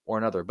or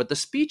another. But the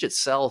speech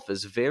itself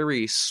is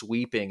very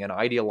sweeping and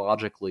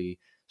ideologically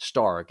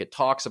stark. It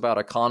talks about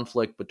a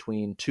conflict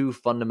between two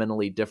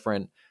fundamentally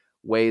different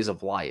ways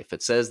of life.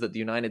 It says that the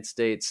United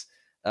States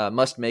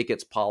must make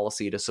its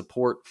policy to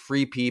support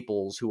free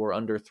peoples who are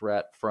under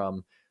threat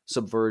from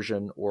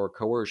subversion or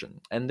coercion.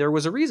 And there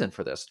was a reason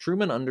for this.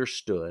 Truman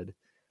understood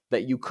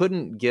that you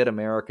couldn't get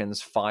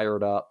Americans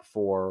fired up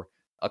for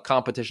a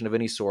competition of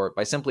any sort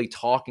by simply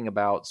talking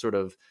about sort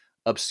of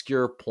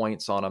obscure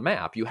points on a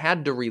map. You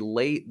had to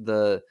relate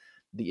the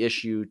the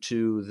issue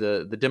to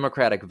the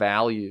democratic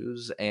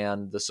values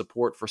and the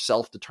support for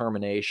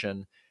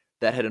self-determination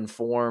that had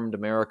informed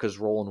America's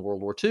role in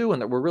World War II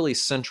and that were really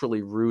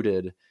centrally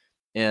rooted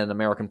in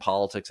American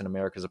politics and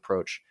America's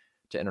approach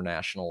to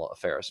international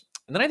affairs.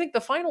 And then I think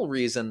the final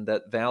reason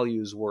that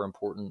values were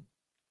important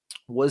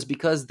was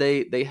because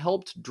they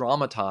helped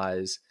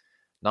dramatize,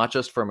 not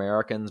just for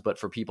Americans, but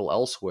for people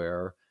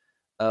elsewhere,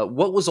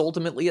 what was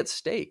ultimately at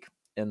stake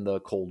in the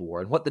Cold War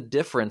and what the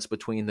difference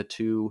between the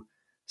two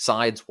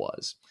sides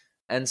was.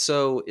 And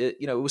so it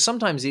was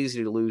sometimes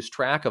easy to lose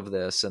track of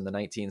this in the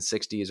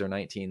 1960s or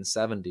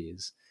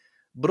 1970s.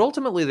 But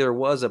ultimately, there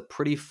was a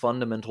pretty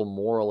fundamental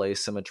moral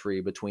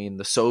asymmetry between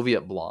the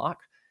Soviet bloc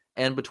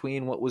and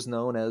between what was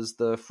known as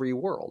the free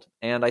world.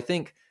 And I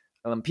think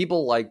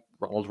people like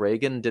Ronald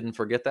Reagan didn't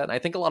forget that. And I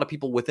think a lot of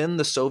people within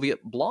the Soviet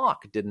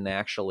bloc didn't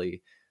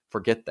actually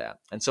forget that.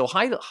 And so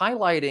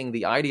highlighting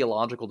the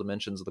ideological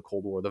dimensions of the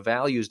Cold War, the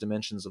values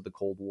dimensions of the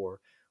Cold War,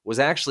 was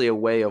actually a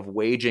way of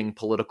waging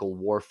political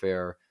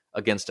warfare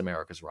against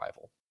America's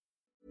rival.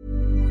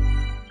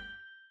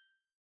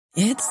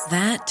 It's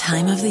that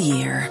time of the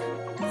year.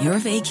 Your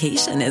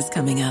vacation is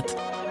coming up.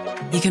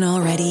 You can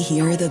already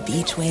hear the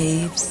beach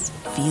waves,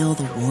 feel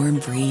the warm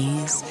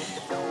breeze,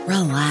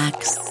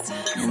 relax,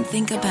 and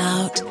think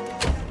about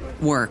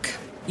work.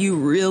 You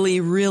really,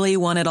 really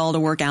want it all to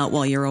work out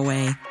while you're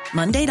away.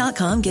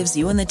 Monday.com gives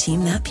you and the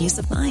team that peace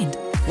of mind.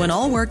 When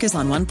all work is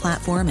on one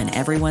platform and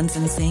everyone's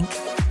in sync,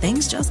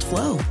 things just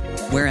flow.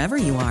 Wherever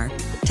you are,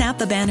 tap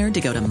the banner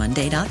to go to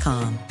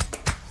Monday.com.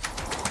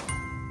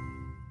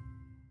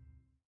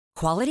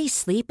 Quality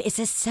sleep is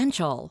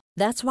essential.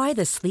 That's why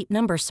the Sleep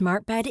Number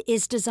Smart Bed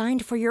is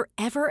designed for your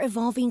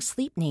ever-evolving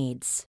sleep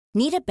needs.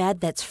 Need a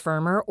bed that's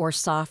firmer or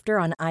softer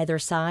on either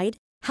side?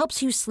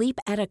 Helps you sleep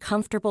at a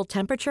comfortable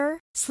temperature?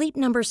 Sleep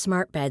Number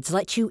Smart Beds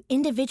let you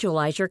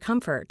individualize your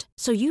comfort,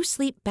 so you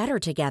sleep better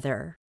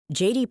together.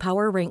 J.D.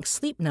 Power ranks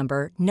Sleep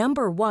Number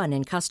number 1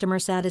 in customer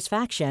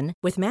satisfaction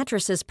with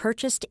mattresses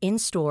purchased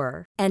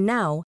in-store. And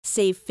now,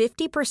 save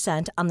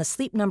 50% on the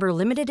Sleep Number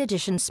Limited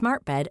Edition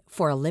Smart Bed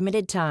for a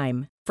limited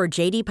time. For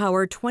J.D.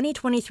 Power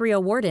 2023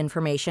 award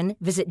information,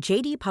 visit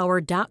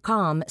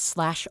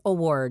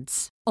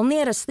jdpower.com/awards. Only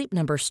at a Sleep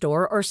Number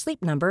store or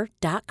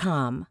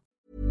sleepnumber.com.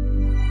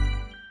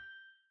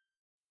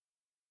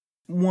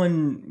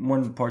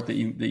 One part that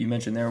you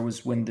mentioned there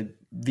was when the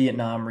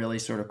Vietnam really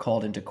sort of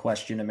called into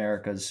question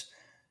America's,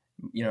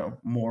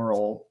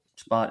 moral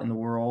spot in the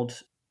world.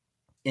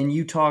 And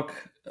you talk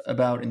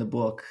about in the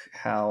book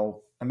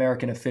how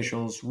American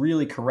officials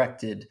really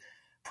corrected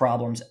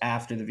problems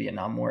after the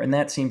Vietnam War. And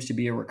that seems to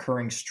be a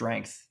recurring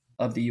strength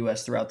of the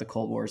U.S. throughout the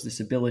Cold War, is this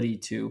ability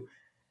to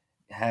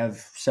have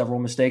several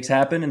mistakes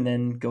happen and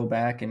then go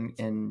back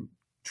and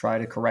try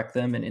to correct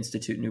them and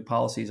institute new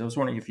policies. I was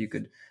wondering if you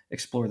could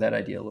explore that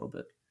idea a little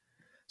bit.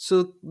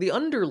 So the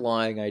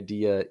underlying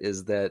idea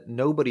is that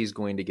nobody's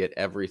going to get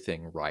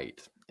everything right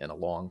in a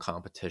long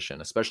competition,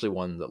 especially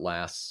one that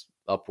lasts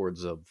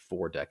upwards of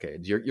 4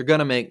 decades. You're going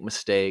to make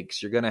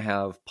mistakes. You're going to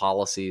have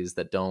policies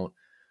that don't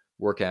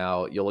work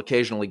out. You'll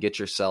occasionally get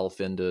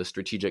yourself into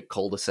strategic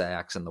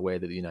cul-de-sacs in the way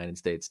that the United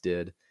States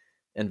did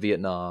in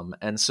Vietnam.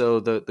 And so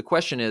the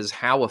question is,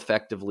 how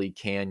effectively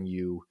can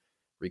you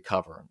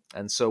recover?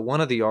 And so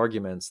one of the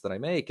arguments that I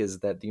make is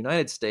that the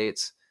United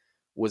States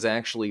was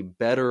actually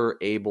better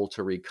able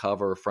to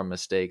recover from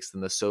mistakes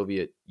than the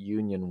Soviet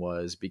Union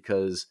was,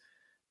 because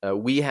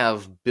we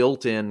have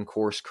built-in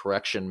course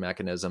correction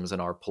mechanisms in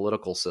our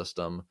political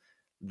system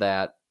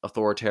that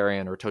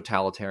authoritarian or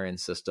totalitarian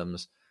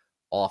systems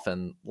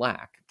often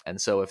lack.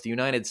 And so if the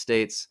United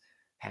States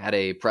had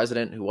a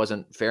president who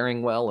wasn't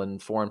faring well in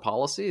foreign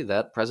policy,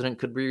 that president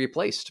could be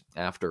replaced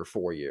after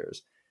 4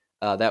 years.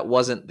 That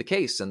wasn't the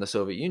case in the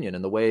Soviet Union.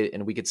 And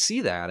we could see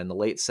that in the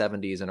late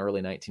 70s and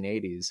early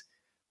 1980s,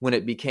 when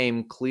it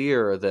became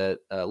clear that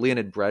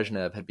Leonid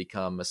Brezhnev had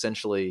become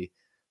essentially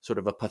sort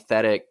of a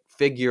pathetic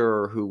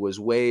figure who was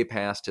way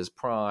past his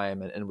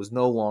prime and was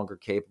no longer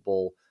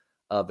capable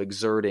of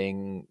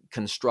exerting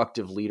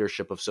constructive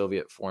leadership of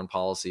Soviet foreign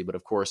policy. But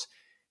of course,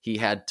 he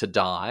had to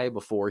die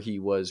before he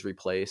was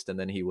replaced, and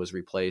then he was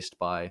replaced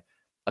by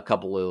a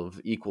couple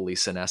of equally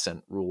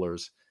senescent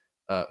rulers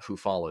who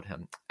followed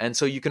him. And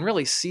so you can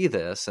really see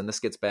this, and this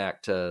gets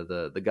back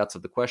to the guts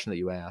of the question that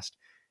you asked,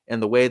 and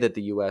the way that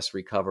the U.S.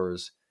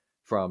 recovers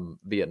from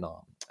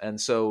Vietnam. And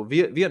so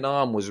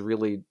Vietnam was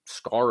really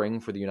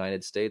scarring for the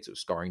United States. It was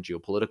scarring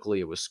geopolitically.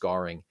 It was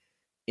scarring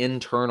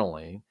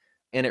internally.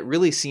 And it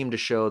really seemed to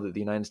show that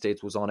the United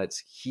States was on its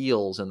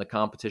heels in the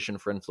competition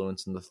for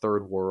influence in the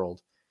third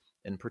world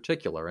in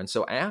particular. And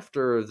so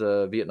after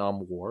the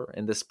Vietnam War,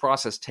 and this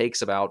process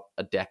takes about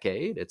a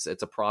decade, it's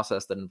a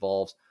process that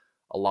involves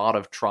a lot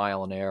of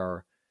trial and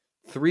error.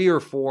 3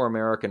 or 4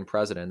 American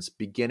presidents,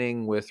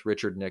 beginning with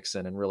Richard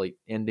Nixon and really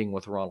ending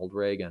with Ronald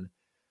Reagan,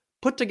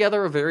 put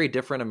together a very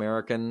different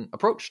American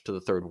approach to the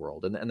third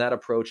world. And that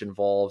approach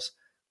involves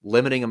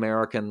limiting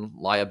American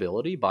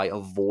liability by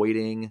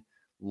avoiding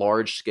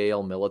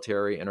large-scale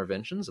military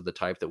interventions of the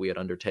type that we had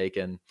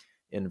undertaken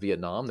in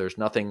Vietnam. There's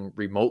nothing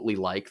remotely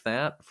like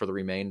that for the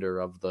remainder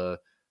of the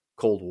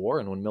Cold War.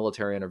 And when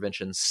military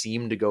interventions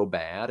seem to go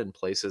bad in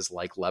places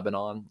like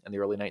Lebanon in the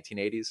early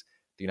 1980s,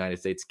 the United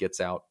States gets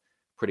out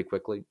pretty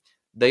quickly.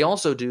 They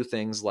also do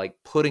things like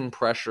putting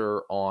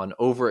pressure on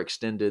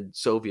overextended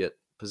Soviet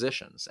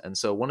positions. And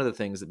so one of the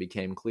things that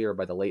became clear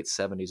by the late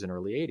 70s and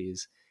early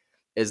 80s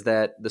is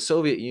that the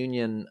Soviet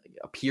Union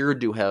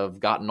appeared to have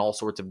gotten all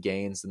sorts of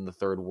gains in the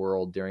third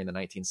world during the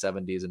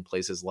 1970s in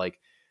places like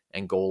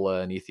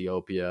Angola and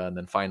Ethiopia, and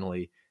then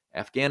finally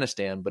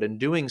Afghanistan. But in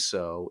doing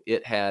so,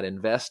 it had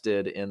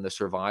invested in the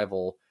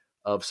survival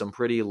of some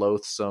pretty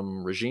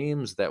loathsome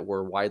regimes that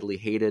were widely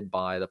hated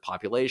by the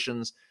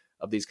populations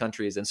of these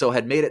countries, and so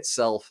had made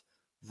itself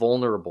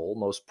vulnerable,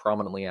 most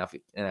prominently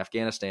in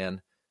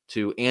Afghanistan,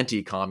 to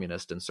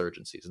anti-communist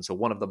insurgencies. And so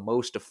one of the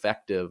most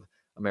effective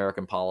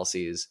American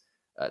policies,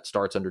 it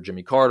starts under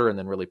Jimmy Carter and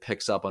then really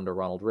picks up under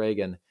Ronald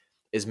Reagan,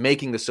 is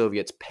making the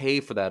Soviets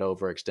pay for that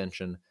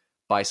overextension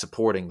by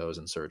supporting those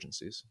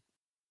insurgencies.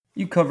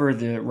 You cover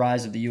the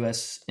rise of the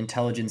U.S.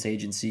 intelligence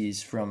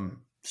agencies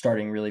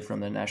starting really from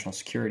the National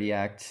Security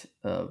Act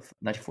of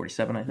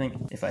 1947, I think,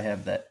 if I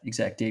have that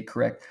exact date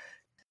correct.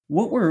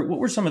 What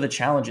were some of the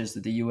challenges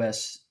that the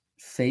U.S.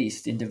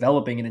 faced in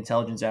developing an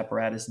intelligence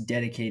apparatus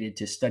dedicated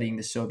to studying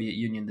the Soviet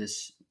Union,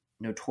 this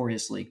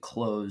notoriously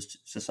closed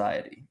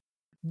society?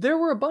 There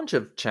were a bunch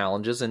of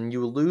challenges, and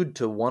you allude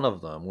to one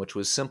of them, which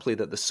was simply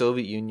that the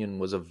Soviet Union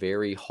was a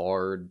very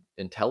hard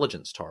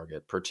intelligence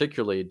target,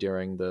 particularly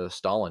during the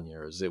Stalin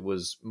years. It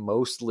was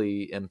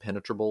mostly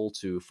impenetrable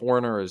to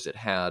foreigners. It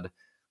had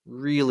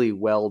really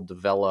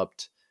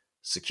well-developed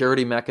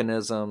security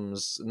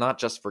mechanisms, not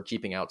just for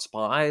keeping out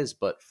spies,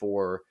 but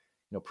for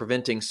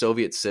preventing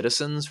Soviet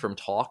citizens from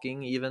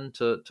talking even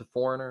to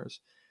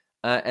foreigners.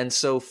 And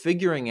so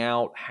figuring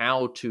out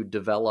how to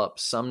develop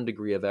some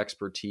degree of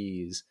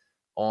expertise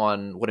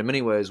on what in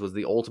many ways was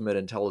the ultimate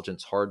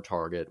intelligence hard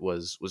target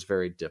was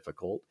very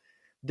difficult.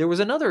 There was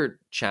another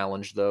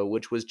challenge, though,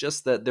 which was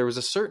just that there was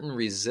a certain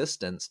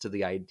resistance to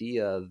the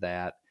idea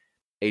that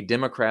a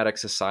democratic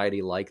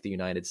society like the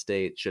United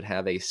States should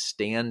have a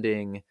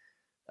standing,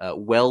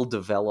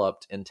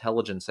 well-developed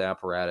intelligence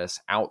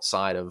apparatus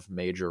outside of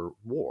major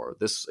war.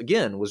 This,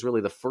 again, was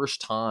really the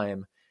first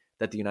time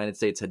that the United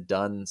States had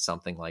done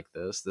something like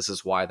this. This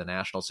is why the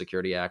National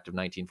Security Act of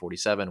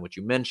 1947, which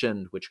you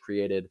mentioned, which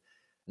created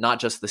not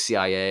just the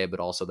CIA, but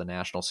also the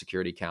National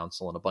Security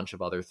Council and a bunch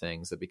of other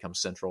things that become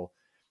central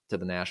to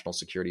the national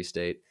security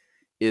state,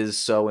 is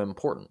so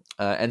important.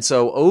 And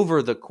so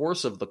over the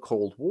course of the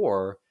Cold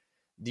War,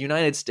 the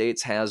United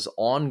States has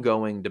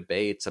ongoing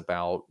debates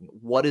about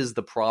what is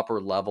the proper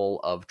level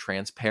of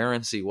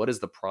transparency, what is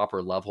the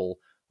proper level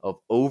of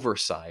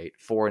oversight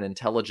for an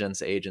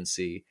intelligence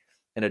agency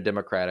in a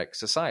democratic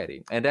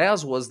society. And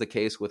as was the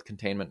case with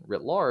containment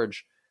writ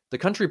large, the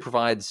country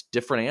provides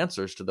different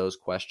answers to those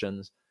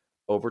questions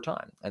over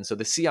time. And so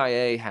the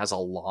CIA has a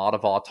lot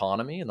of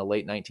autonomy in the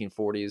late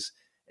 1940s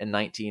and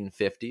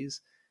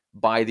 1950s.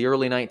 By the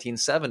early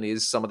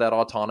 1970s, some of that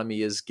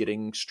autonomy is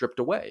getting stripped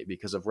away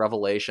because of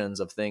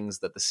revelations of things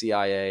that the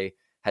CIA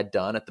had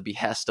done at the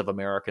behest of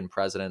American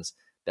presidents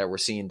that were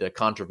seen to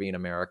contravene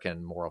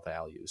American moral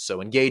values.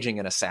 So engaging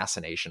in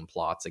assassination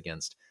plots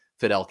against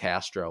Fidel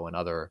Castro and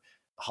other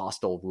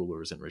hostile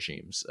rulers and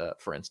regimes,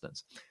 for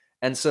instance.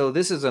 And so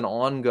this is an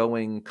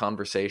ongoing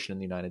conversation in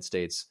the United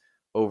States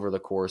over the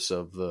course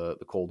of the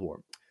Cold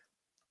War.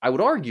 I would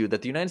argue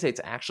that the United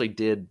States actually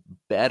did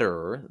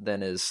better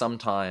than is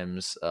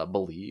sometimes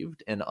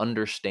believed in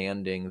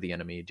understanding the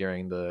enemy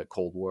during the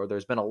Cold War.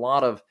 There's been a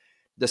lot of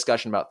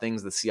discussion about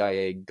things the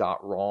CIA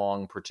got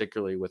wrong,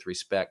 particularly with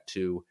respect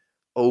to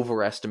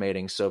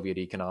overestimating Soviet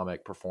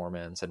economic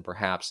performance and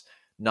perhaps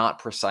not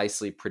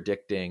precisely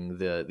predicting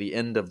the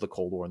end of the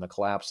Cold War and the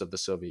collapse of the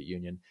Soviet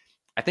Union.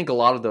 I think a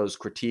lot of those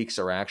critiques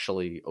are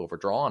actually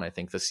overdrawn. I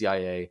think the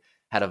CIA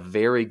had a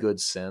very good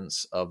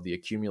sense of the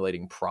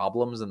accumulating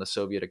problems in the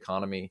Soviet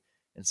economy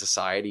and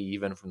society,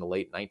 even from the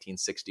late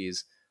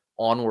 1960s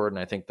onward. And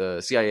I think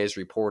the CIA's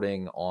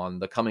reporting on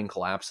the coming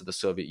collapse of the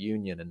Soviet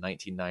Union in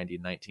 1990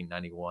 and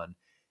 1991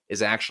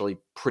 is actually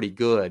pretty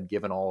good,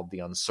 given all of the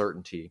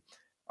uncertainty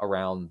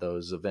around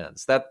those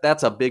events.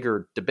 That's a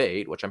bigger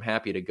debate, which I'm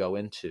happy to go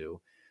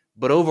into.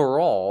 But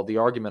overall, the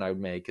argument I would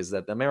make is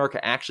that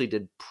America actually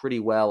did pretty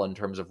well in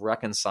terms of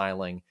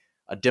reconciling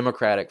a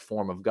democratic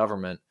form of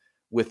government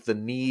with the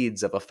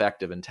needs of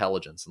effective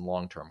intelligence and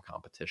long-term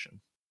competition.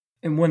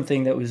 And one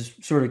thing that was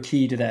sort of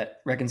key to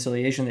that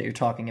reconciliation that you're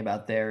talking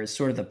about there is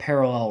sort of the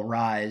parallel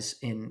rise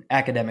in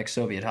academic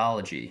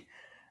Sovietology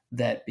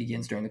that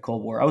begins during the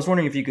Cold War. I was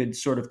wondering if you could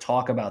sort of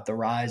talk about the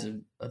rise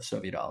of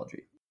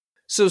Sovietology.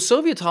 So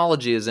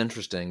Sovietology is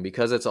interesting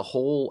because it's a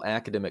whole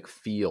academic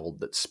field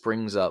that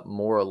springs up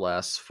more or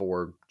less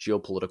for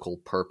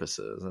geopolitical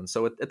purposes. And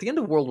so at the end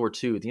of World War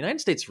II, the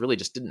United States really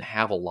just didn't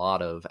have a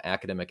lot of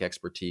academic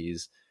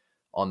expertise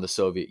on the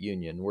Soviet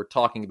Union. We're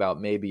talking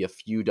about maybe a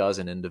few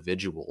dozen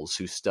individuals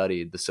who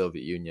studied the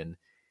Soviet Union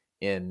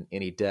in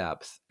any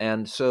depth.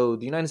 And so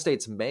the United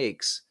States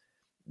makes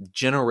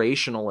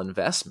generational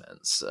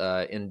investments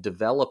in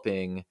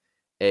developing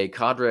a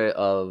cadre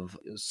of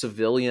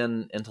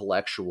civilian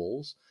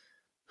intellectuals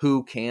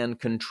who can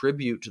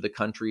contribute to the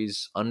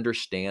country's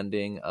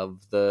understanding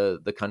of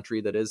the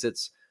country that is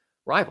its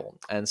rival.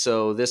 And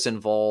so this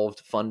involved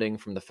funding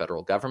from the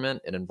federal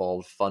government. It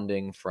involved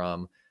funding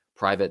from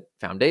private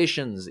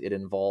foundations. It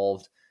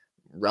involved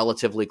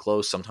relatively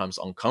close, sometimes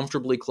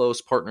uncomfortably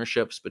close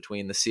partnerships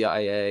between the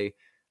CIA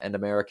and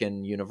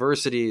American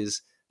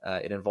universities.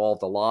 It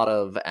involved a lot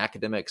of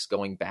academics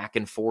going back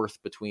and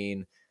forth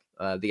between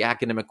the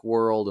academic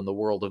world and the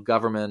world of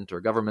government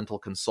or governmental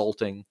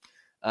consulting.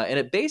 And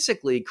it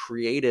basically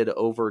created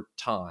over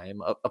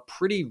time a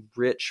pretty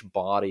rich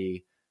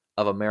body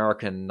of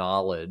American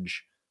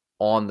knowledge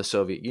on the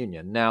Soviet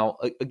Union. Now,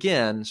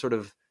 again, sort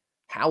of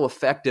how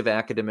effective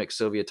academic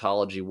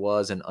Sovietology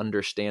was in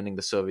understanding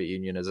the Soviet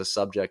Union is a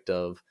subject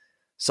of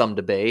some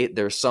debate.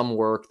 There's some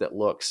work that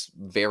looks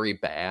very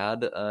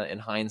bad in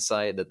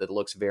hindsight, that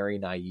looks very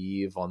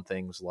naive on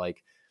things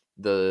like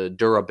the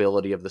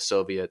durability of the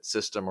Soviet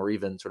system or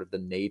even sort of the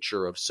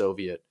nature of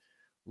Soviet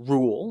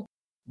rule.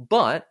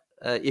 But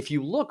if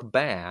you look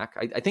back,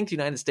 I think the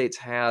United States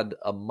had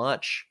a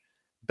much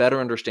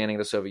better understanding of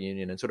the Soviet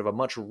Union and sort of a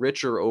much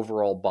richer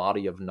overall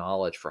body of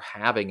knowledge for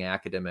having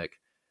academic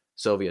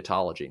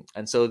Sovietology.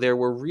 And so there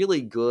were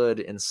really good,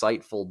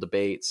 insightful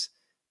debates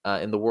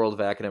in the world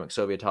of academic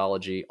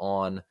Sovietology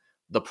on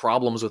the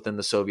problems within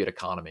the Soviet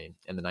economy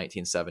in the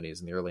 1970s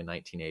and the early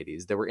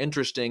 1980s. There were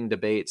interesting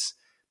debates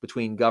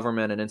between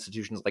government and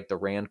institutions like the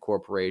Rand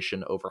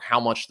Corporation over how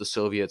much the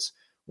Soviets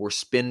were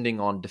spending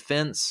on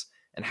defense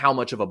and how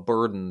much of a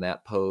burden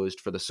that posed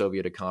for the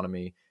Soviet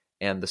economy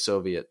and the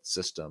Soviet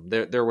system.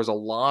 There was a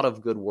lot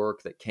of good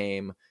work that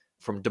came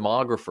from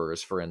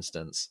demographers, for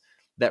instance,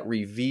 that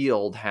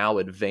revealed how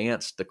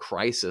advanced the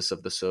crisis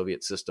of the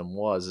Soviet system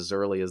was as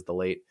early as the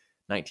late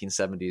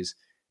 1970s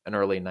and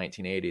early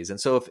 1980s. And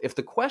so if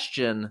the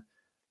question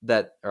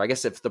that, or I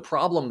guess if the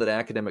problem that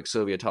academic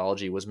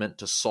Sovietology was meant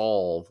to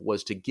solve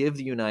was to give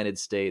the United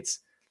States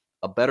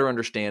a better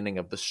understanding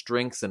of the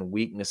strengths and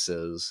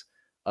weaknesses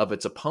of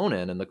its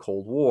opponent in the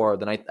Cold War,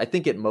 then I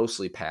think it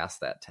mostly passed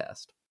that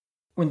test.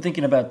 When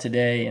thinking about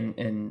today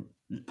and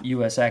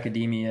U.S.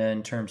 academia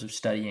in terms of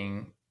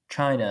studying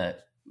China,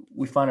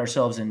 we find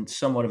ourselves in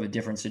somewhat of a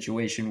different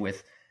situation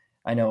with,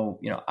 I know,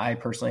 I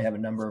personally have a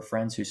number of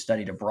friends who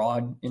studied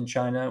abroad in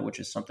China, which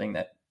is something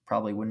that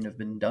probably wouldn't have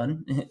been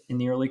done in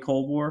the early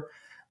Cold War.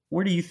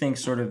 Where do you think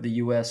sort of the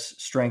U.S.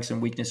 strengths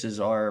and weaknesses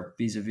are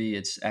vis-a-vis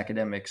its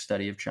academic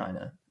study of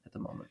China at the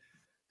moment?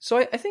 So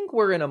I think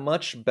we're in a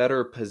much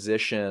better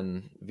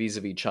position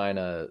vis-a-vis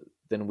China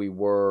than we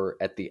were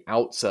at the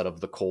outset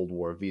of the Cold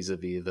War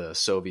vis-a-vis the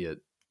Soviet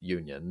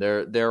Union.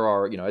 There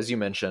are, as you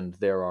mentioned,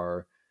 there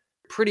are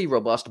pretty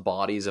robust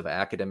bodies of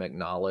academic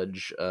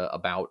knowledge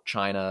about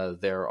China.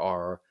 There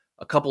are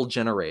a couple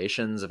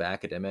generations of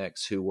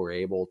academics who were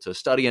able to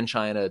study in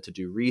China, to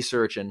do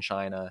research in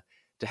China,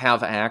 to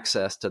have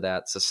access to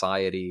that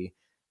society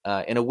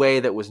in a way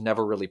that was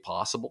never really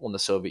possible in the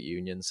Soviet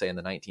Union, say in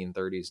the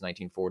 1930s,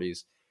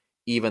 1940s,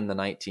 even the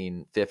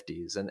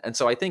 1950s. And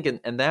so I think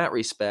in that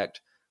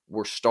respect,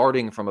 we're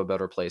starting from a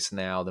better place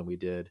now than we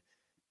did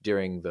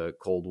during the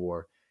Cold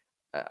War.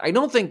 I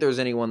don't think there's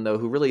anyone, though,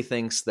 who really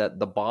thinks that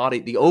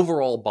the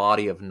overall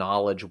body of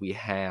knowledge we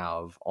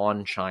have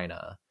on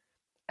China,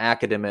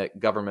 academic,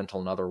 governmental,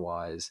 and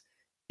otherwise,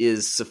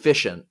 is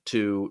sufficient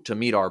to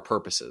meet our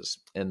purposes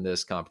in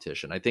this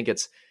competition. I think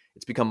it's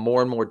become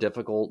more and more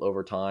difficult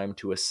over time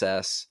to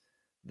assess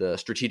the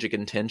strategic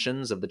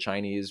intentions of the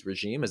Chinese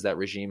regime as that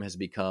regime has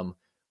become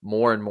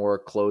more and more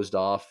closed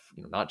off,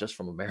 not just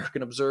from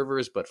American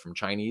observers, but from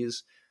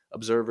Chinese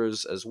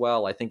observers as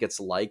well. I think it's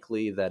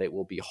likely that it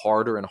will be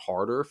harder and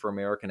harder for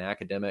American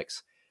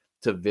academics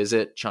to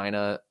visit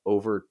China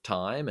over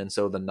time. And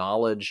so the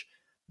knowledge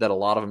that a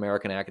lot of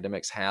American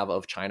academics have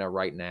of China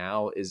right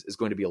now is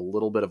going to be a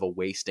little bit of a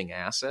wasting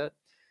asset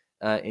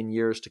in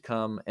years to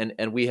come.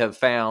 And we have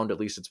found, at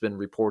least it's been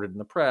reported in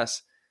the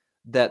press,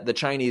 that the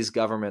Chinese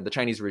government, the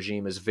Chinese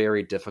regime is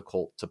very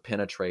difficult to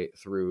penetrate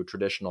through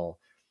traditional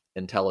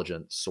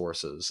intelligence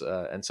sources.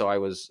 And so I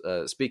was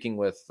speaking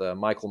with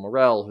Michael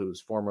Morrell, who's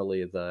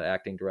formerly the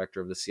acting director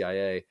of the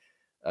CIA,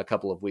 a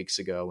couple of weeks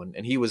ago.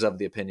 And he was of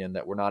the opinion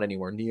that we're not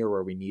anywhere near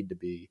where we need to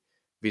be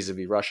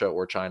vis-a-vis Russia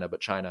or China,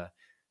 but China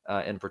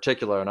in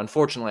particular. And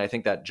unfortunately, I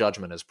think that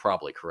judgment is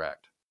probably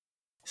correct.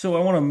 So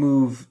I want to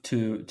move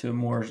to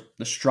more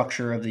the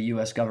structure of the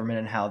U.S. government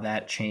and how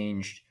that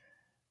changed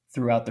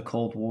throughout the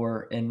Cold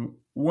War. And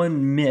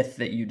one myth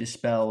that you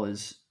dispel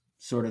is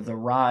sort of the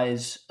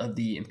rise of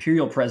the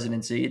imperial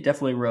presidency. It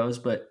definitely rose,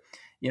 but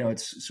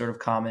it's sort of a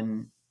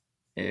common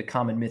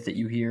myth that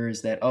you hear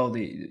is that,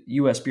 the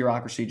U.S.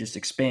 bureaucracy just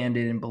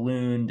expanded and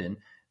ballooned and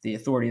the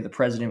authority of the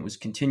president was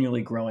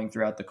continually growing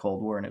throughout the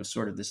Cold War, and it was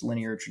sort of this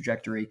linear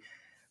trajectory.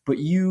 But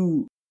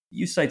you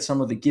cite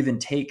some of the give and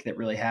take that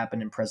really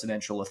happened in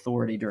presidential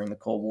authority during the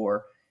Cold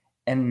War.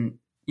 And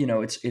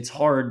it's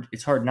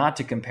hard not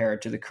to compare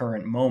it to the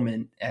current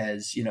moment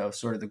as,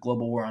 sort of the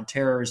global war on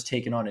terror has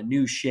taken on a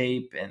new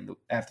shape. And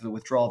after the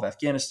withdrawal of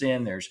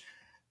Afghanistan, there's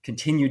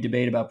continued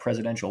debate about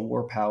presidential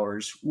war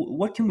powers.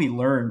 What can we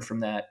learn from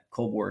that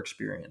Cold War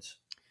experience?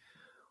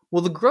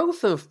 Well, the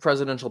growth of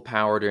presidential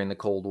power during the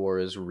Cold War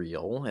is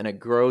real, and it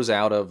grows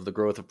out of the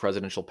growth of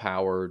presidential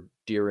power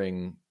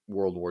during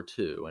World War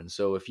II. And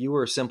so if you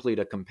were simply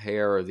to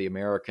compare the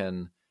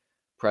American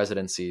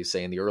presidency,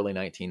 say in the early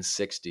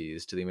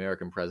 1960s, to the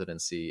American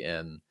presidency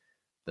in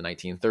the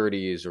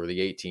 1930s or the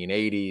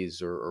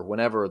 1880s or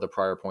whenever the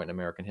prior point in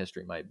American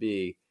history might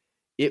be,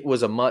 it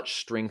was a much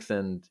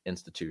strengthened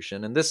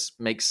institution. And this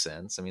makes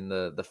sense. I mean,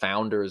 the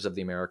founders of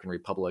the American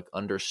Republic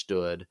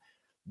understood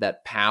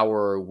that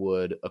power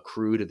would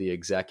accrue to the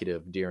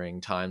executive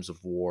during times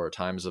of war,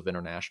 times of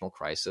international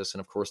crisis.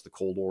 And of course, the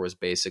Cold War is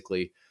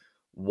basically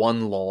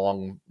one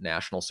long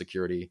national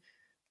security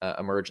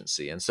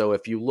emergency. And so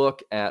if you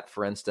look at,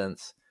 for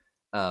instance,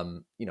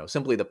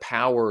 simply the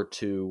power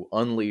to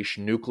unleash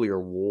nuclear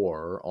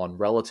war on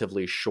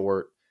relatively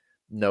short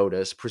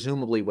notice,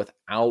 presumably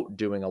without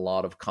doing a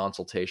lot of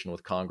consultation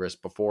with Congress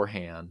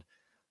beforehand,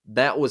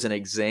 that was an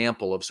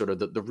example of sort of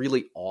the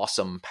really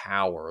awesome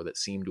power that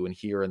seemed to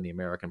inhere in the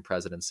American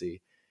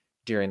presidency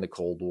during the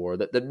Cold War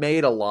that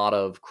made a lot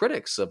of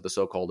critics of the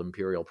so-called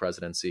imperial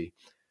presidency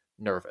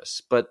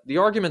nervous. But the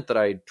argument that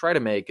I try to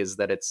make is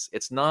that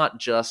it's not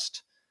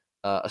just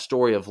a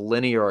story of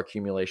linear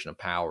accumulation of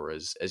power,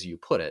 as you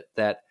put it,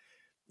 that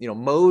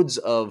modes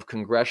of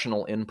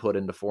congressional input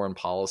into foreign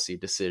policy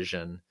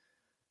decision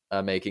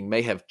making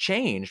may have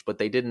changed, but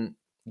they didn't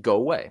go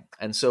away.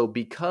 And so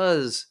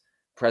because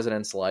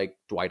presidents like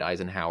Dwight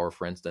Eisenhower,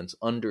 for instance,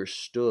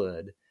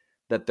 understood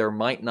that there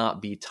might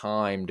not be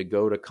time to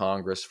go to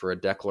Congress for a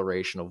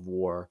declaration of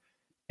war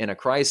in a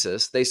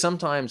crisis, they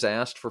sometimes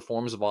asked for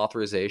forms of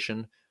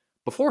authorization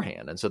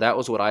beforehand. And so that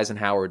was what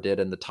Eisenhower did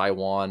in the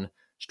Taiwan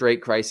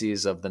Strait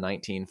crises of the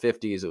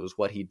 1950s. It was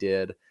what he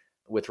did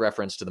with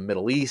reference to the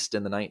Middle East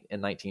in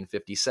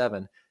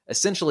 1957,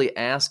 essentially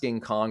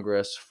asking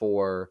Congress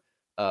for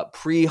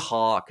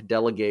pre-hoc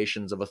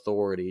delegations of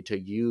authority to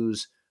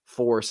use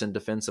force in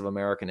defense of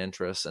American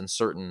interests in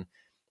certain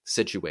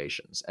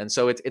situations. And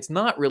so it's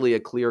not really a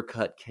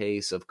clear-cut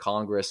case of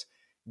Congress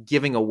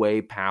giving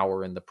away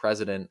power and the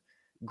president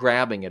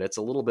grabbing it. It's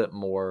a little bit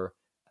more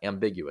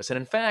ambiguous. And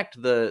in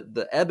fact,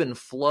 the ebb and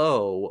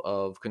flow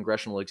of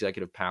congressional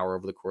executive power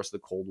over the course of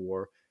the Cold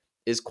War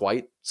is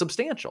quite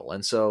substantial.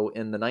 And so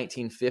in the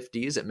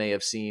 1950s, it may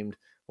have seemed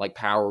like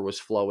power was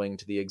flowing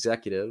to the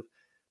executive.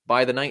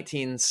 By the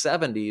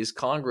 1970s,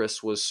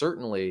 Congress was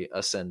certainly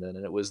ascendant,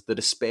 and it was the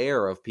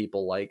despair of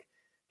people like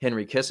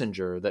Henry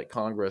Kissinger that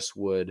Congress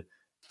would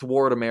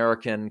thwart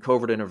American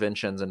covert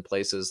interventions in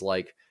places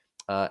like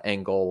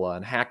Angola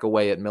and hack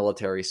away at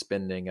military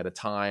spending at a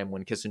time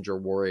when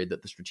Kissinger worried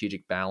that the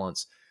strategic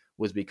balance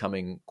was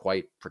becoming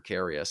quite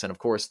precarious. And of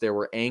course, there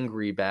were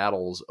angry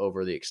battles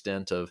over the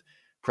extent of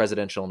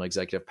presidential and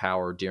executive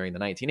power during the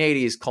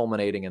 1980s,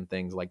 culminating in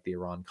things like the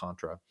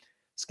Iran-Contra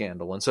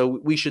scandal. And so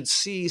we should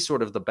see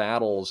sort of the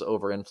battles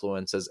over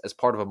influence as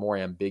part of a more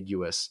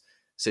ambiguous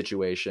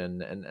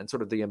situation. And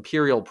sort of the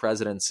imperial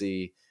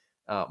presidency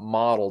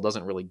model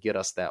doesn't really get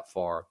us that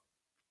far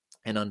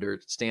in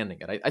understanding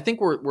it. I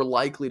think we're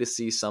likely to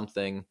see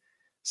something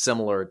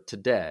similar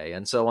today.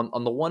 And so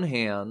on the one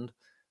hand,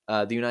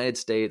 the United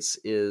States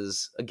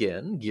is,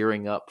 again,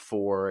 gearing up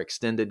for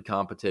extended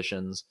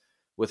competitions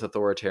with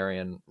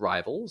authoritarian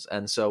rivals.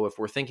 And so if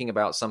we're thinking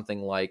about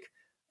something like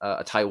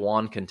a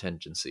Taiwan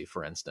contingency,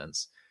 for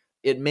instance,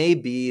 it may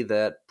be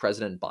that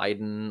President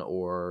Biden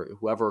or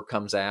whoever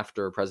comes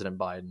after President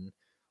Biden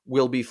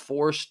will be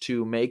forced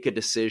to make a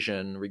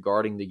decision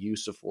regarding the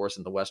use of force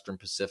in the Western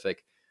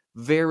Pacific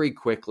very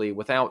quickly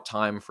without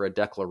time for a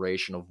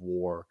declaration of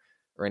war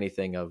or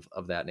anything of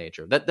that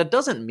nature. That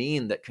doesn't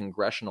mean that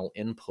congressional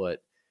input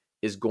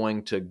is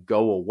going to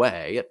go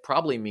away. It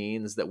probably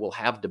means that we'll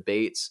have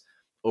debates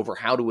over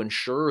how to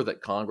ensure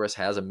that Congress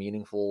has a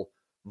meaningful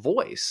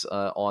voice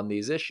on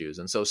these issues.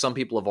 And so some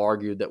people have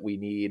argued that we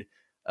need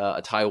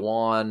a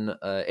Taiwan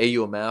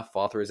AUMF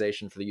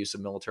authorization for the use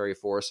of military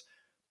force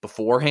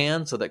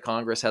beforehand so that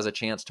Congress has a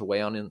chance to weigh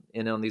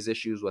in on these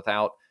issues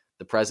without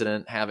the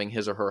president having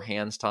his or her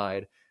hands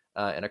tied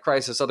in a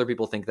crisis. Other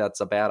people think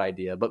that's a bad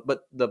idea.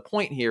 But the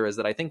point here is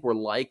that I think we're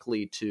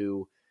likely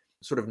to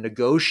sort of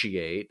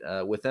negotiate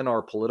within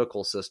our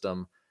political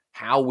system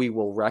how we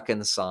will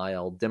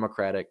reconcile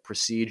democratic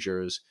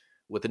procedures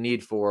with the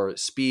need for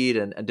speed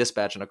and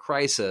dispatch in a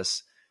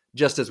crisis,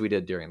 just as we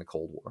did during the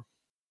Cold War.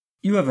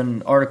 You have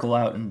an article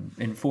out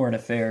in Foreign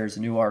Affairs,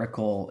 a new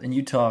article, and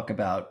you talk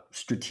about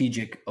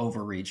strategic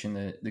overreach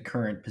and the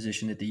current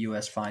position that the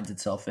U.S. finds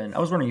itself in. I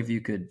was wondering if you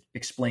could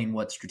explain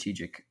what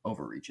strategic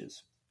overreach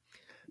is.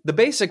 The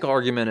basic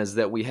argument is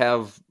that we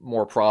have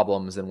more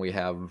problems than we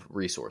have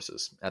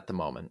resources at the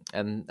moment.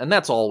 And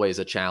that's always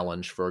a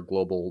challenge for a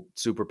global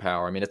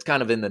superpower. I mean, it's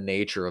kind of in the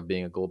nature of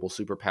being a global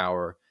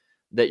superpower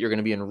that you're going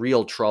to be in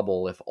real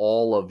trouble if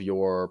all of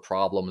your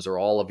problems or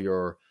all of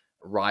your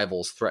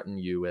rivals threaten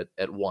you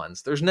at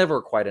once. There's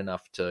never quite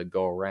enough to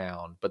go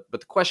around. But the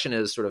question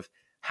is sort of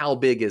how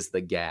big is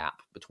the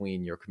gap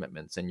between your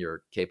commitments and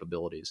your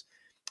capabilities?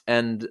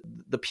 And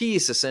the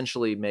piece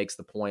essentially makes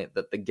the point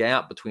that the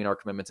gap between our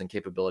commitments and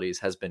capabilities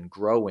has been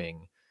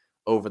growing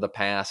over the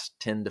past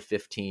 10 to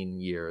 15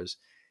 years.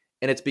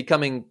 And it's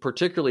becoming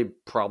particularly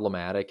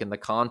problematic in the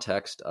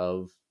context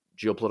of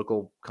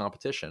geopolitical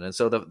competition. And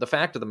so the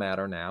fact of the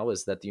matter now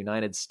is that the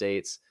United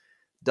States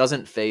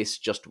doesn't face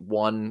just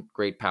one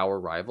great power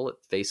rival, it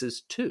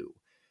faces two.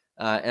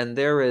 And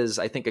there is,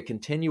 I think, a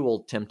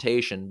continual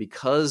temptation,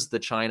 because the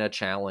China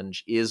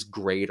challenge is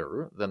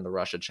greater than the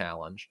Russia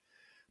challenge,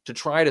 to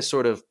try to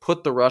sort of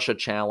put the Russia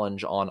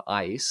challenge on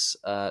ice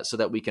so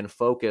that we can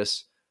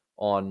focus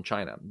on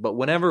China. But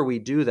whenever we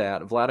do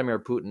that, Vladimir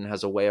Putin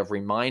has a way of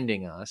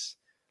reminding us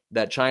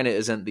that China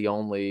isn't the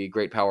only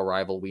great power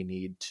rival we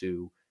need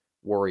to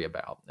worry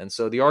about. And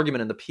so the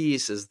argument in the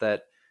piece is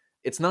that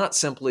it's not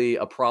simply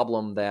a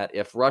problem that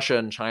if Russia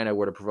and China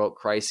were to provoke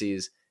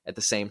crises at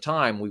the same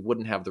time, we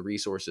wouldn't have the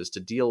resources to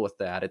deal with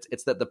that.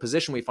 It's that the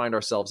position we find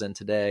ourselves in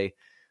today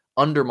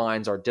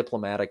undermines our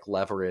diplomatic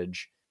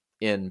leverage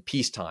in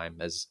peacetime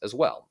as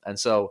well. And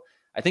so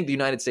I think the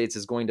United States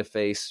is going to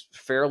face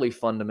fairly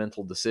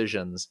fundamental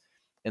decisions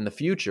in the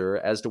future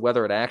as to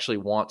whether it actually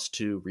wants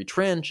to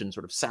retrench and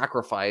sort of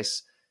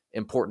sacrifice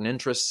important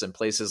interests in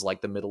places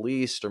like the Middle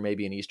East or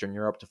maybe in Eastern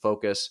Europe to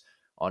focus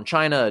on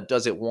China.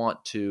 Does it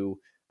want to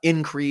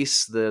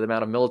increase the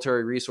amount of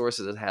military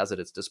resources it has at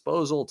its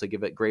disposal to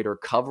give it greater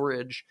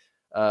coverage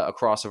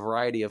across a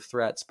variety of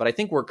threats? But I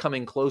think we're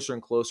coming closer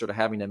and closer to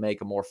having to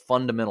make a more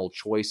fundamental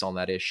choice on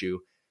that issue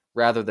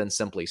rather than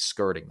simply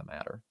skirting the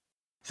matter.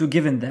 So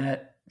given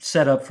that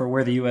setup for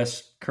where the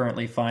U.S.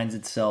 currently finds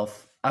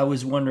itself, I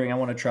was wondering, I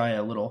want to try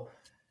a little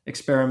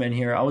experiment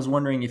here. I was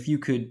wondering if you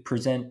could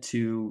present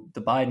to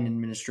the Biden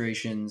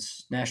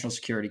administration's National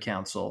Security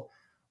Council,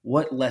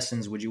 what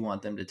lessons would you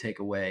want them to take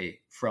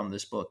away from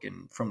this book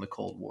and from the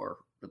Cold War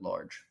at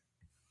large?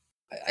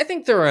 I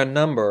think there are a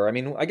number. I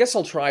mean, I guess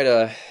I'll try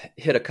to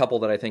hit a couple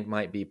that I think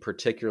might be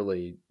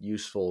particularly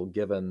useful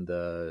given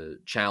the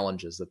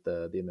challenges that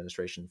the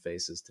administration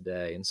faces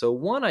today. And so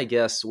one, I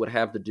guess, would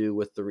have to do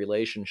with the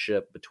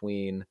relationship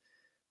between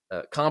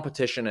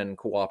competition and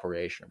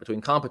cooperation,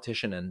 between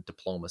competition and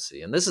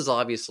diplomacy. And this is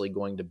obviously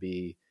going to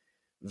be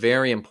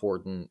very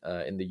important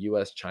in the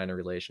U.S.-China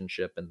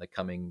relationship in the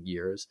coming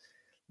years.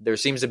 There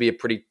seems to be a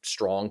pretty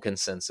strong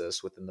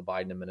consensus within the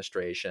Biden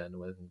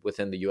administration,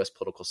 within the U.S.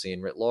 political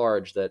scene writ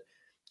large, that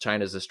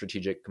China is a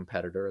strategic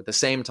competitor. At the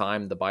same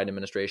time, the Biden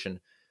administration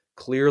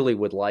clearly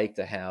would like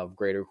to have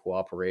greater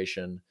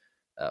cooperation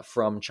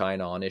from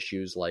China on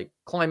issues like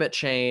climate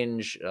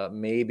change,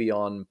 maybe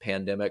on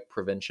pandemic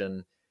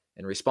prevention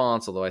and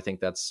response, although I think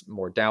that's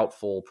more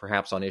doubtful,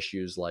 perhaps on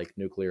issues like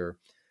nuclear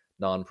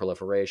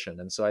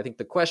non-proliferation. And so I think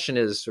the question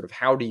is sort of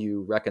how do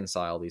you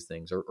reconcile these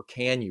things, or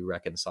can you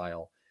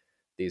reconcile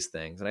these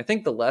things? And I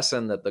think the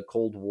lesson that the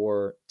Cold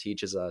War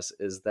teaches us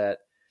is that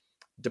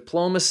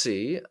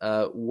diplomacy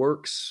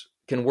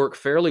can work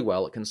fairly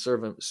well. It can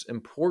serve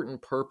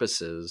important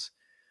purposes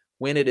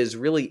when it is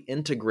really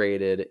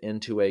integrated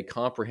into a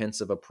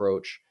comprehensive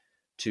approach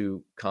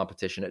to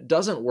competition. It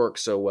doesn't work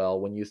so well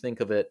when you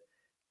think of it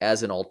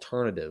as an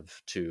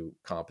alternative to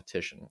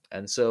competition.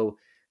 And so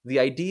the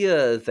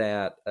idea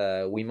that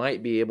we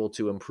might be able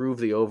to improve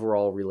the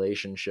overall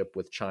relationship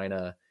with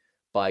China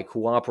by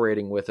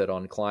cooperating with it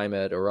on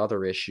climate or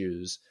other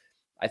issues,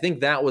 I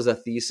think that was a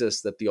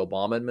thesis that the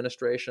Obama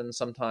administration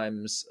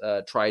sometimes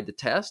tried to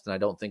test, and I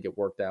don't think it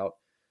worked out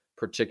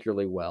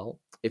particularly well.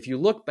 If you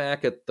look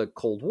back at the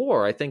Cold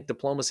War, I think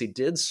diplomacy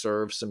did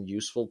serve some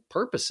useful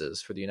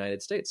purposes for the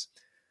United States,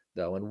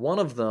 though, and one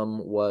of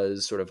them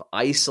was sort of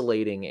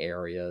isolating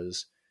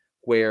areas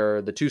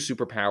where the two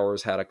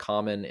superpowers had a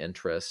common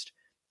interest,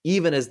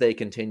 even as they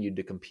continued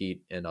to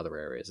compete in other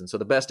areas. And so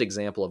the best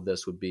example of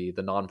this would be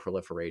the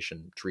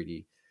Non-Proliferation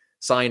Treaty,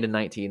 signed in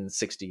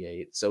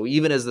 1968. So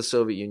even as the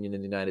Soviet Union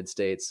and the United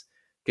States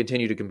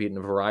continue to compete in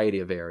a variety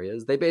of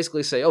areas, they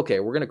basically say, okay,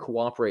 we're going to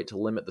cooperate to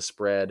limit the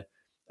spread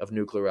of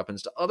nuclear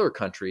weapons to other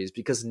countries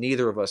because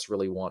neither of us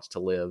really wants to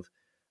live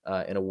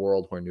in a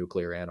world where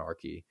nuclear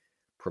anarchy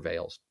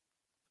prevails.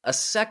 A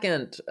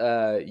second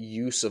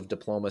use of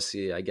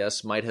diplomacy, I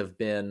guess, might have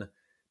been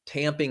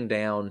tamping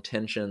down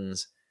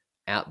tensions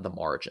at the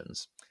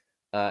margins.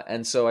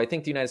 And so I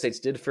think the United States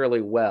did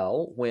fairly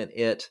well when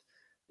it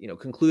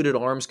concluded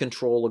arms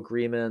control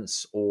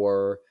agreements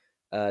or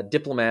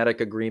diplomatic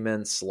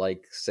agreements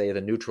like, say, the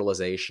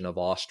neutralization of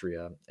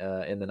Austria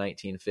in the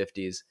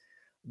 1950s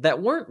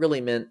that weren't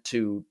really meant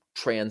to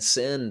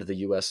transcend the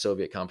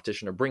U.S.-Soviet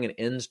competition or bring an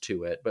end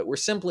to it, but were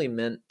simply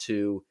meant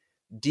to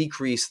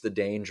decrease the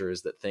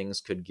dangers that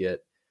things could get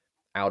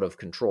out of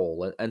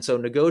control. And so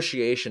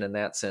negotiation in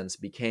that sense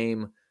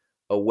became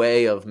a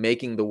way of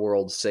making the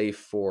world safe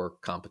for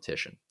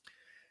competition.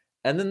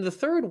 And then the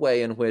third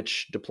way in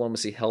which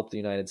diplomacy helped the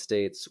United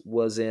States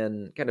was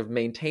in kind of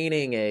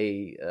maintaining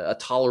a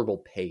tolerable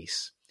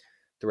pace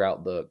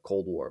throughout the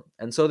Cold War.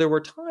 And so there were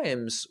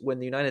times when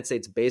the United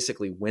States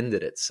basically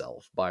winded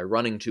itself by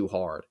running too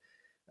hard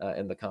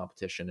in the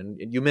competition.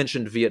 And you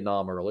mentioned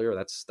Vietnam earlier.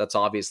 That's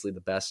obviously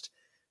the best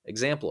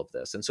example of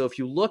this. And so if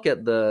you look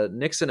at the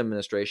Nixon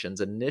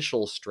administration's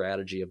initial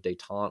strategy of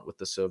détente with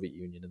the Soviet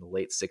Union in the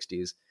late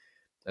 60s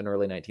and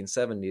early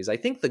 1970s, I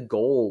think the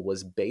goal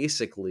was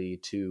basically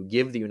to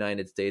give the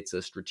United States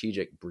a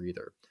strategic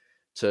breather,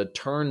 to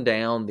turn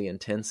down the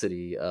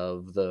intensity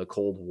of the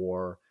Cold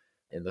War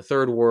in the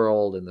Third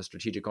World, in the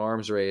strategic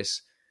arms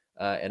race,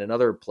 and in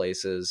other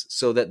places,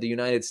 so that the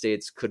United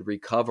States could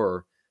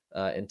recover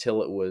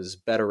until it was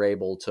better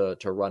able to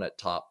run at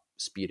top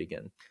speed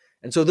again.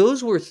 And so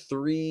those were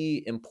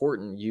three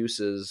important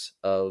uses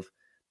of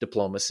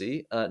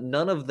diplomacy.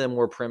 None of them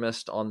were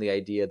premised on the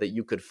idea that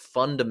you could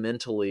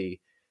fundamentally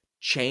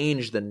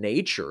change the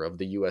nature of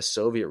the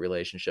U.S.-Soviet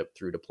relationship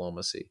through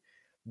diplomacy.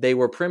 They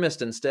were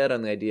premised instead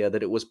on the idea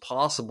that it was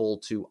possible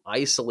to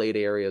isolate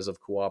areas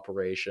of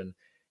cooperation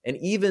and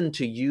even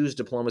to use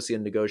diplomacy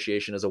and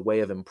negotiation as a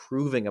way of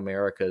improving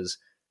America's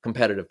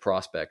competitive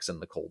prospects in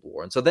the Cold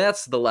War. And so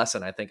that's the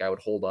lesson I think I would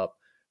hold up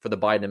for the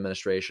Biden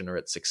administration or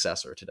its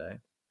successor today.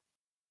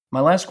 My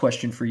last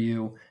question for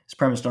you is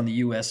premised on the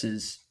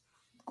U.S.'s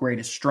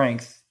greatest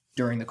strength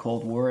during the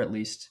Cold War, at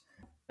least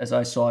as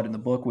I saw it in the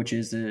book, which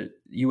is the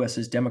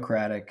U.S.'s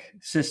democratic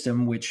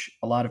system, which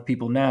a lot of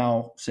people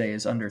now say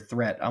is under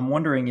threat. I'm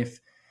wondering if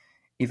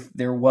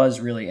there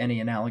was really any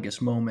analogous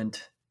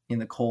moment in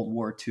the Cold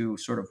War to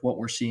sort of what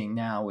we're seeing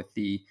now with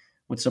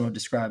what someone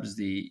describes as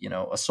the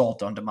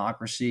assault on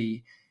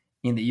democracy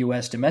in the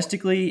U.S.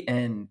 domestically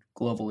and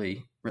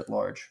globally writ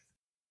large.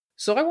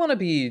 So I want to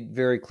be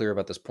very clear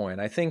about this point.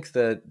 I think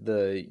that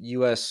the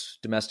U.S.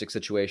 domestic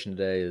situation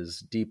today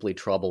is deeply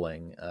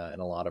troubling in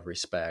a lot of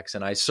respects,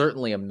 and I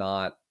certainly am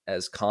not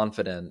as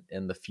confident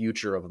in the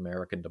future of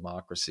American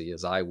democracy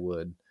as I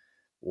would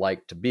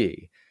like to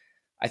be.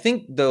 I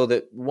think, though,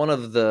 that one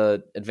of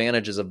the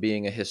advantages of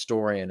being a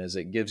historian is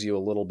it gives you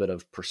a little bit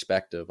of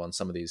perspective on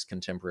some of these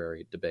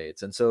contemporary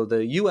debates. And so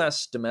the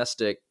U.S.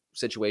 domestic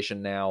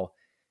situation now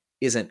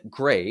isn't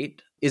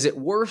great. Is it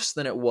worse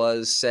than it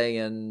was, say,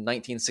 in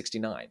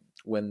 1969,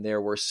 when there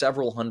were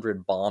several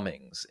hundred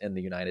bombings in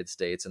the United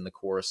States in the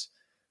course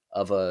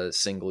of a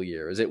single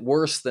year? Is it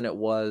worse than it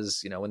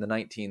was, in the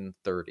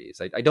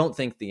 1930s? I don't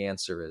think the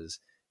answer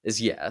is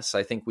yes.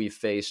 I think we've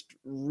faced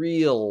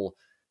real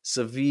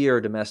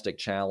severe domestic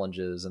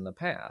challenges in the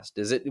past.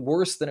 Is it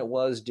worse than it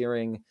was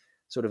during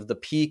sort of the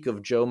peak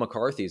of Joe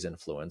McCarthy's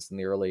influence in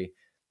the early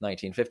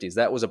 1950s?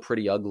 That was a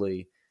pretty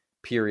ugly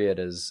period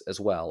as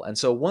well. And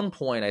so one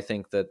point I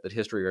think that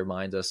history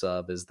reminds us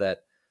of is that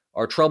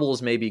our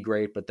troubles may be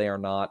great, but they are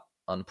not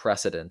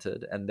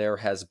unprecedented. And there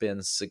has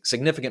been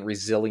significant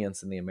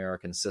resilience in the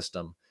American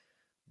system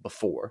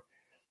before.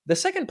 The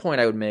second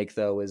point I would make,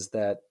 though, is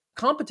that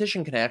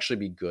competition can actually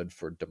be good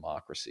for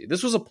democracy.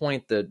 This was a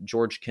point that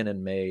George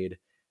Kennan made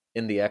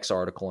in the X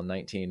article in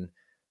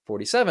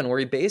 1947, where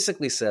he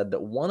basically said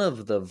that one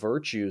of the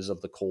virtues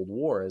of the Cold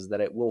War is that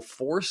it will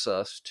force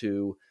us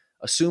to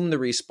assume the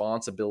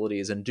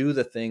responsibilities and do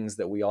the things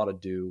that we ought to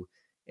do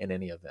in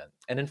any event.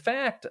 And in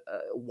fact,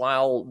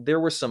 while there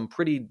were some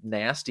pretty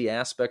nasty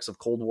aspects of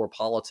Cold War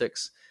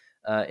politics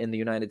in the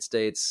United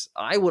States,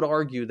 I would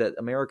argue that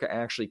America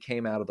actually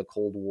came out of the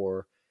Cold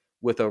War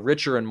with a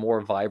richer and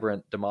more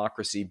vibrant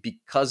democracy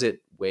because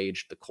it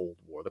waged the Cold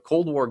War. The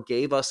Cold War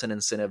gave us an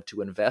incentive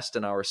to invest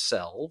in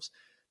ourselves,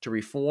 to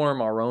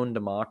reform our own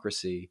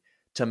democracy,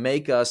 to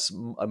make us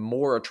a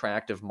more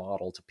attractive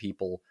model to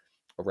people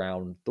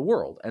around the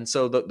world. And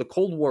so the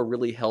Cold War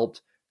really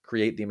helped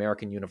create the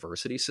American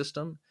university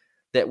system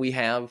that we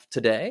have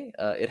today.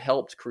 It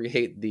helped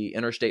create the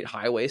interstate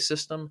highway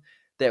system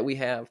that we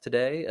have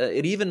today.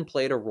 It even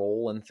played a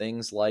role in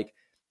things like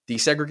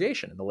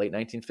desegregation in the late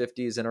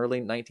 1950s and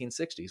early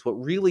 1960s.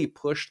 What really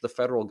pushed the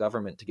federal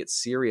government to get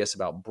serious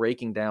about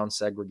breaking down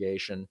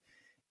segregation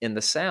in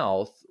the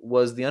South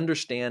was the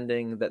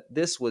understanding that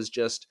this was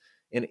just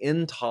an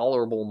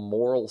intolerable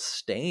moral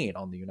stain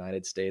on the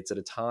United States at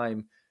a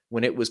time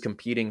when it was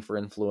competing for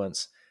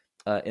influence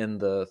in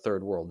the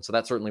Third World. And so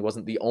that certainly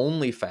wasn't the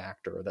only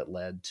factor that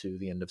led to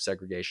the end of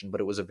segregation,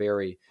 but it was a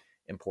very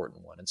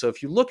important one. And so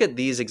if you look at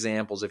these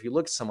examples, if you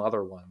look at some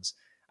other ones,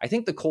 I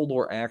think the Cold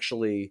War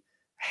actually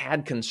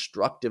had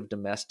constructive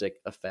domestic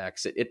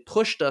effects. It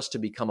pushed us to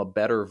become a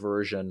better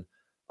version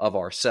of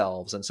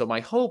ourselves. And so my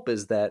hope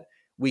is that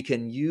we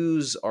can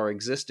use our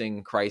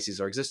existing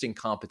crises, our existing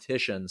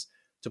competitions,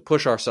 to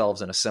push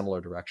ourselves in a similar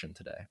direction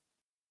today.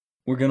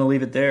 We're going to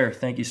leave it there.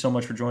 Thank you so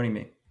much for joining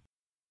me. It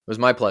was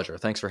my pleasure.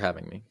 Thanks for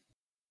having me.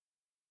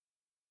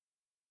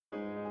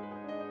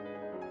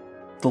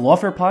 The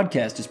Lawfare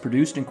Podcast is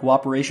produced in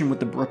cooperation with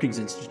the Brookings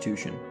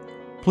Institution.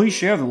 Please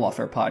share the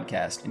Lawfare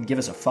Podcast and give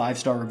us a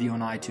 5-star review on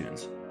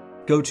iTunes.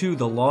 Go to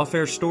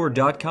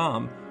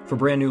thelawfarestore.com for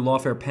brand new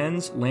Lawfare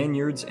pens,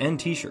 lanyards, and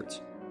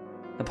t-shirts.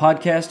 The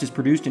podcast is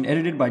produced and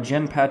edited by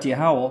Jen Patia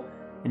Howell,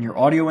 and your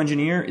audio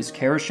engineer is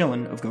Kara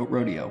Schillen of Goat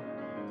Rodeo.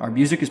 Our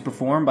music is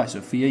performed by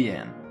Sophia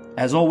Yan.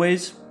 As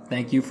always,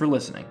 thank you for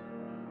listening.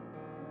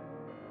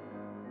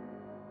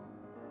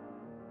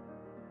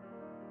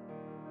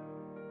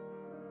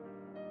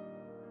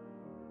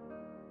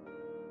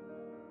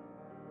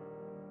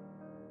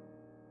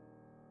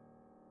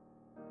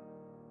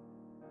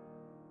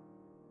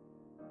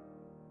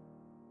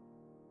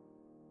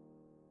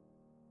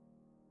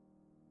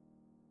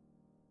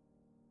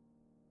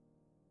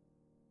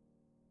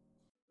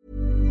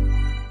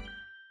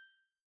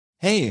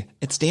 Hey,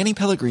 it's Danny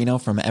Pellegrino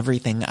from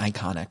Everything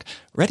Iconic.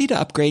 Ready to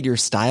upgrade your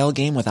style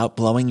game without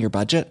blowing your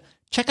budget?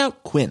 Check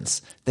out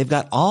Quince. They've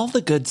got all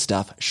the good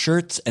stuff,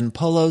 shirts and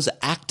polos,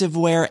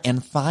 activewear,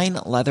 and fine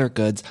leather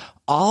goods,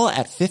 all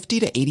at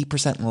 50 to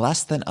 80%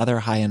 less than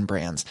other high-end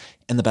brands.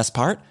 And the best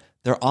part?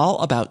 They're all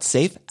about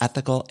safe,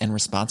 ethical, and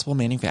responsible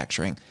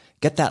manufacturing.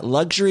 Get that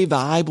luxury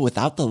vibe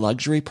without the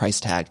luxury price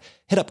tag.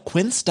 Hit up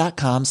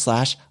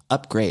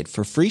quince.com/upgrade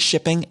for free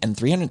shipping and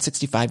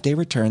 365-day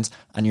returns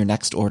on your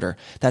next order.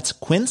 That's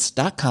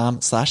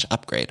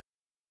quince.com/upgrade.